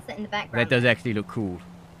sunset in the background. That does actually look cool.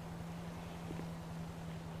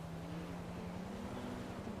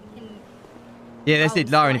 Yeah, that's it,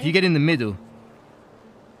 Lauren. If you get in the middle,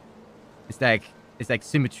 it's like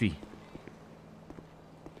symmetry.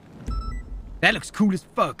 That looks cool as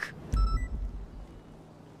fuck.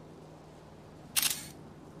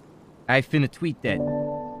 I finna tweet that.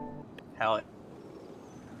 Hell it.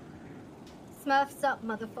 Smurfs up,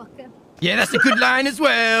 motherfucker. Yeah, that's a good line as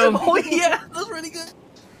well. Oh yeah, that's really good.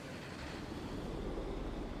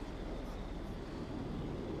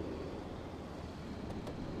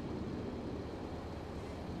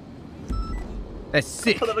 That's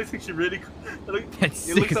sick. That looks actually really cool. That's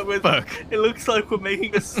sick as fuck. It looks like we're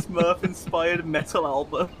making a Smurf-inspired metal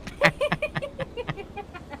album.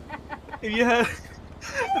 Have you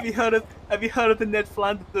heard of the Ned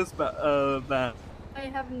Flanders band? I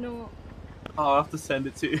have not. Oh, I'll have to send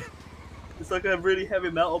it to you. It's like a really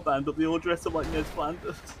heavy metal band, but they all dress up like Ned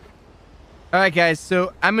Flanders. All right, guys.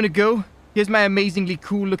 So I'm gonna go. Here's my amazingly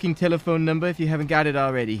cool-looking telephone number. If you haven't got it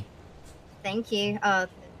already. Thank you.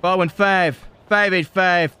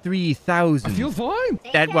 415-585-3000. I feel fine.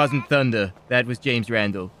 That wasn't Thunder. That was James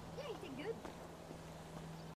Randall.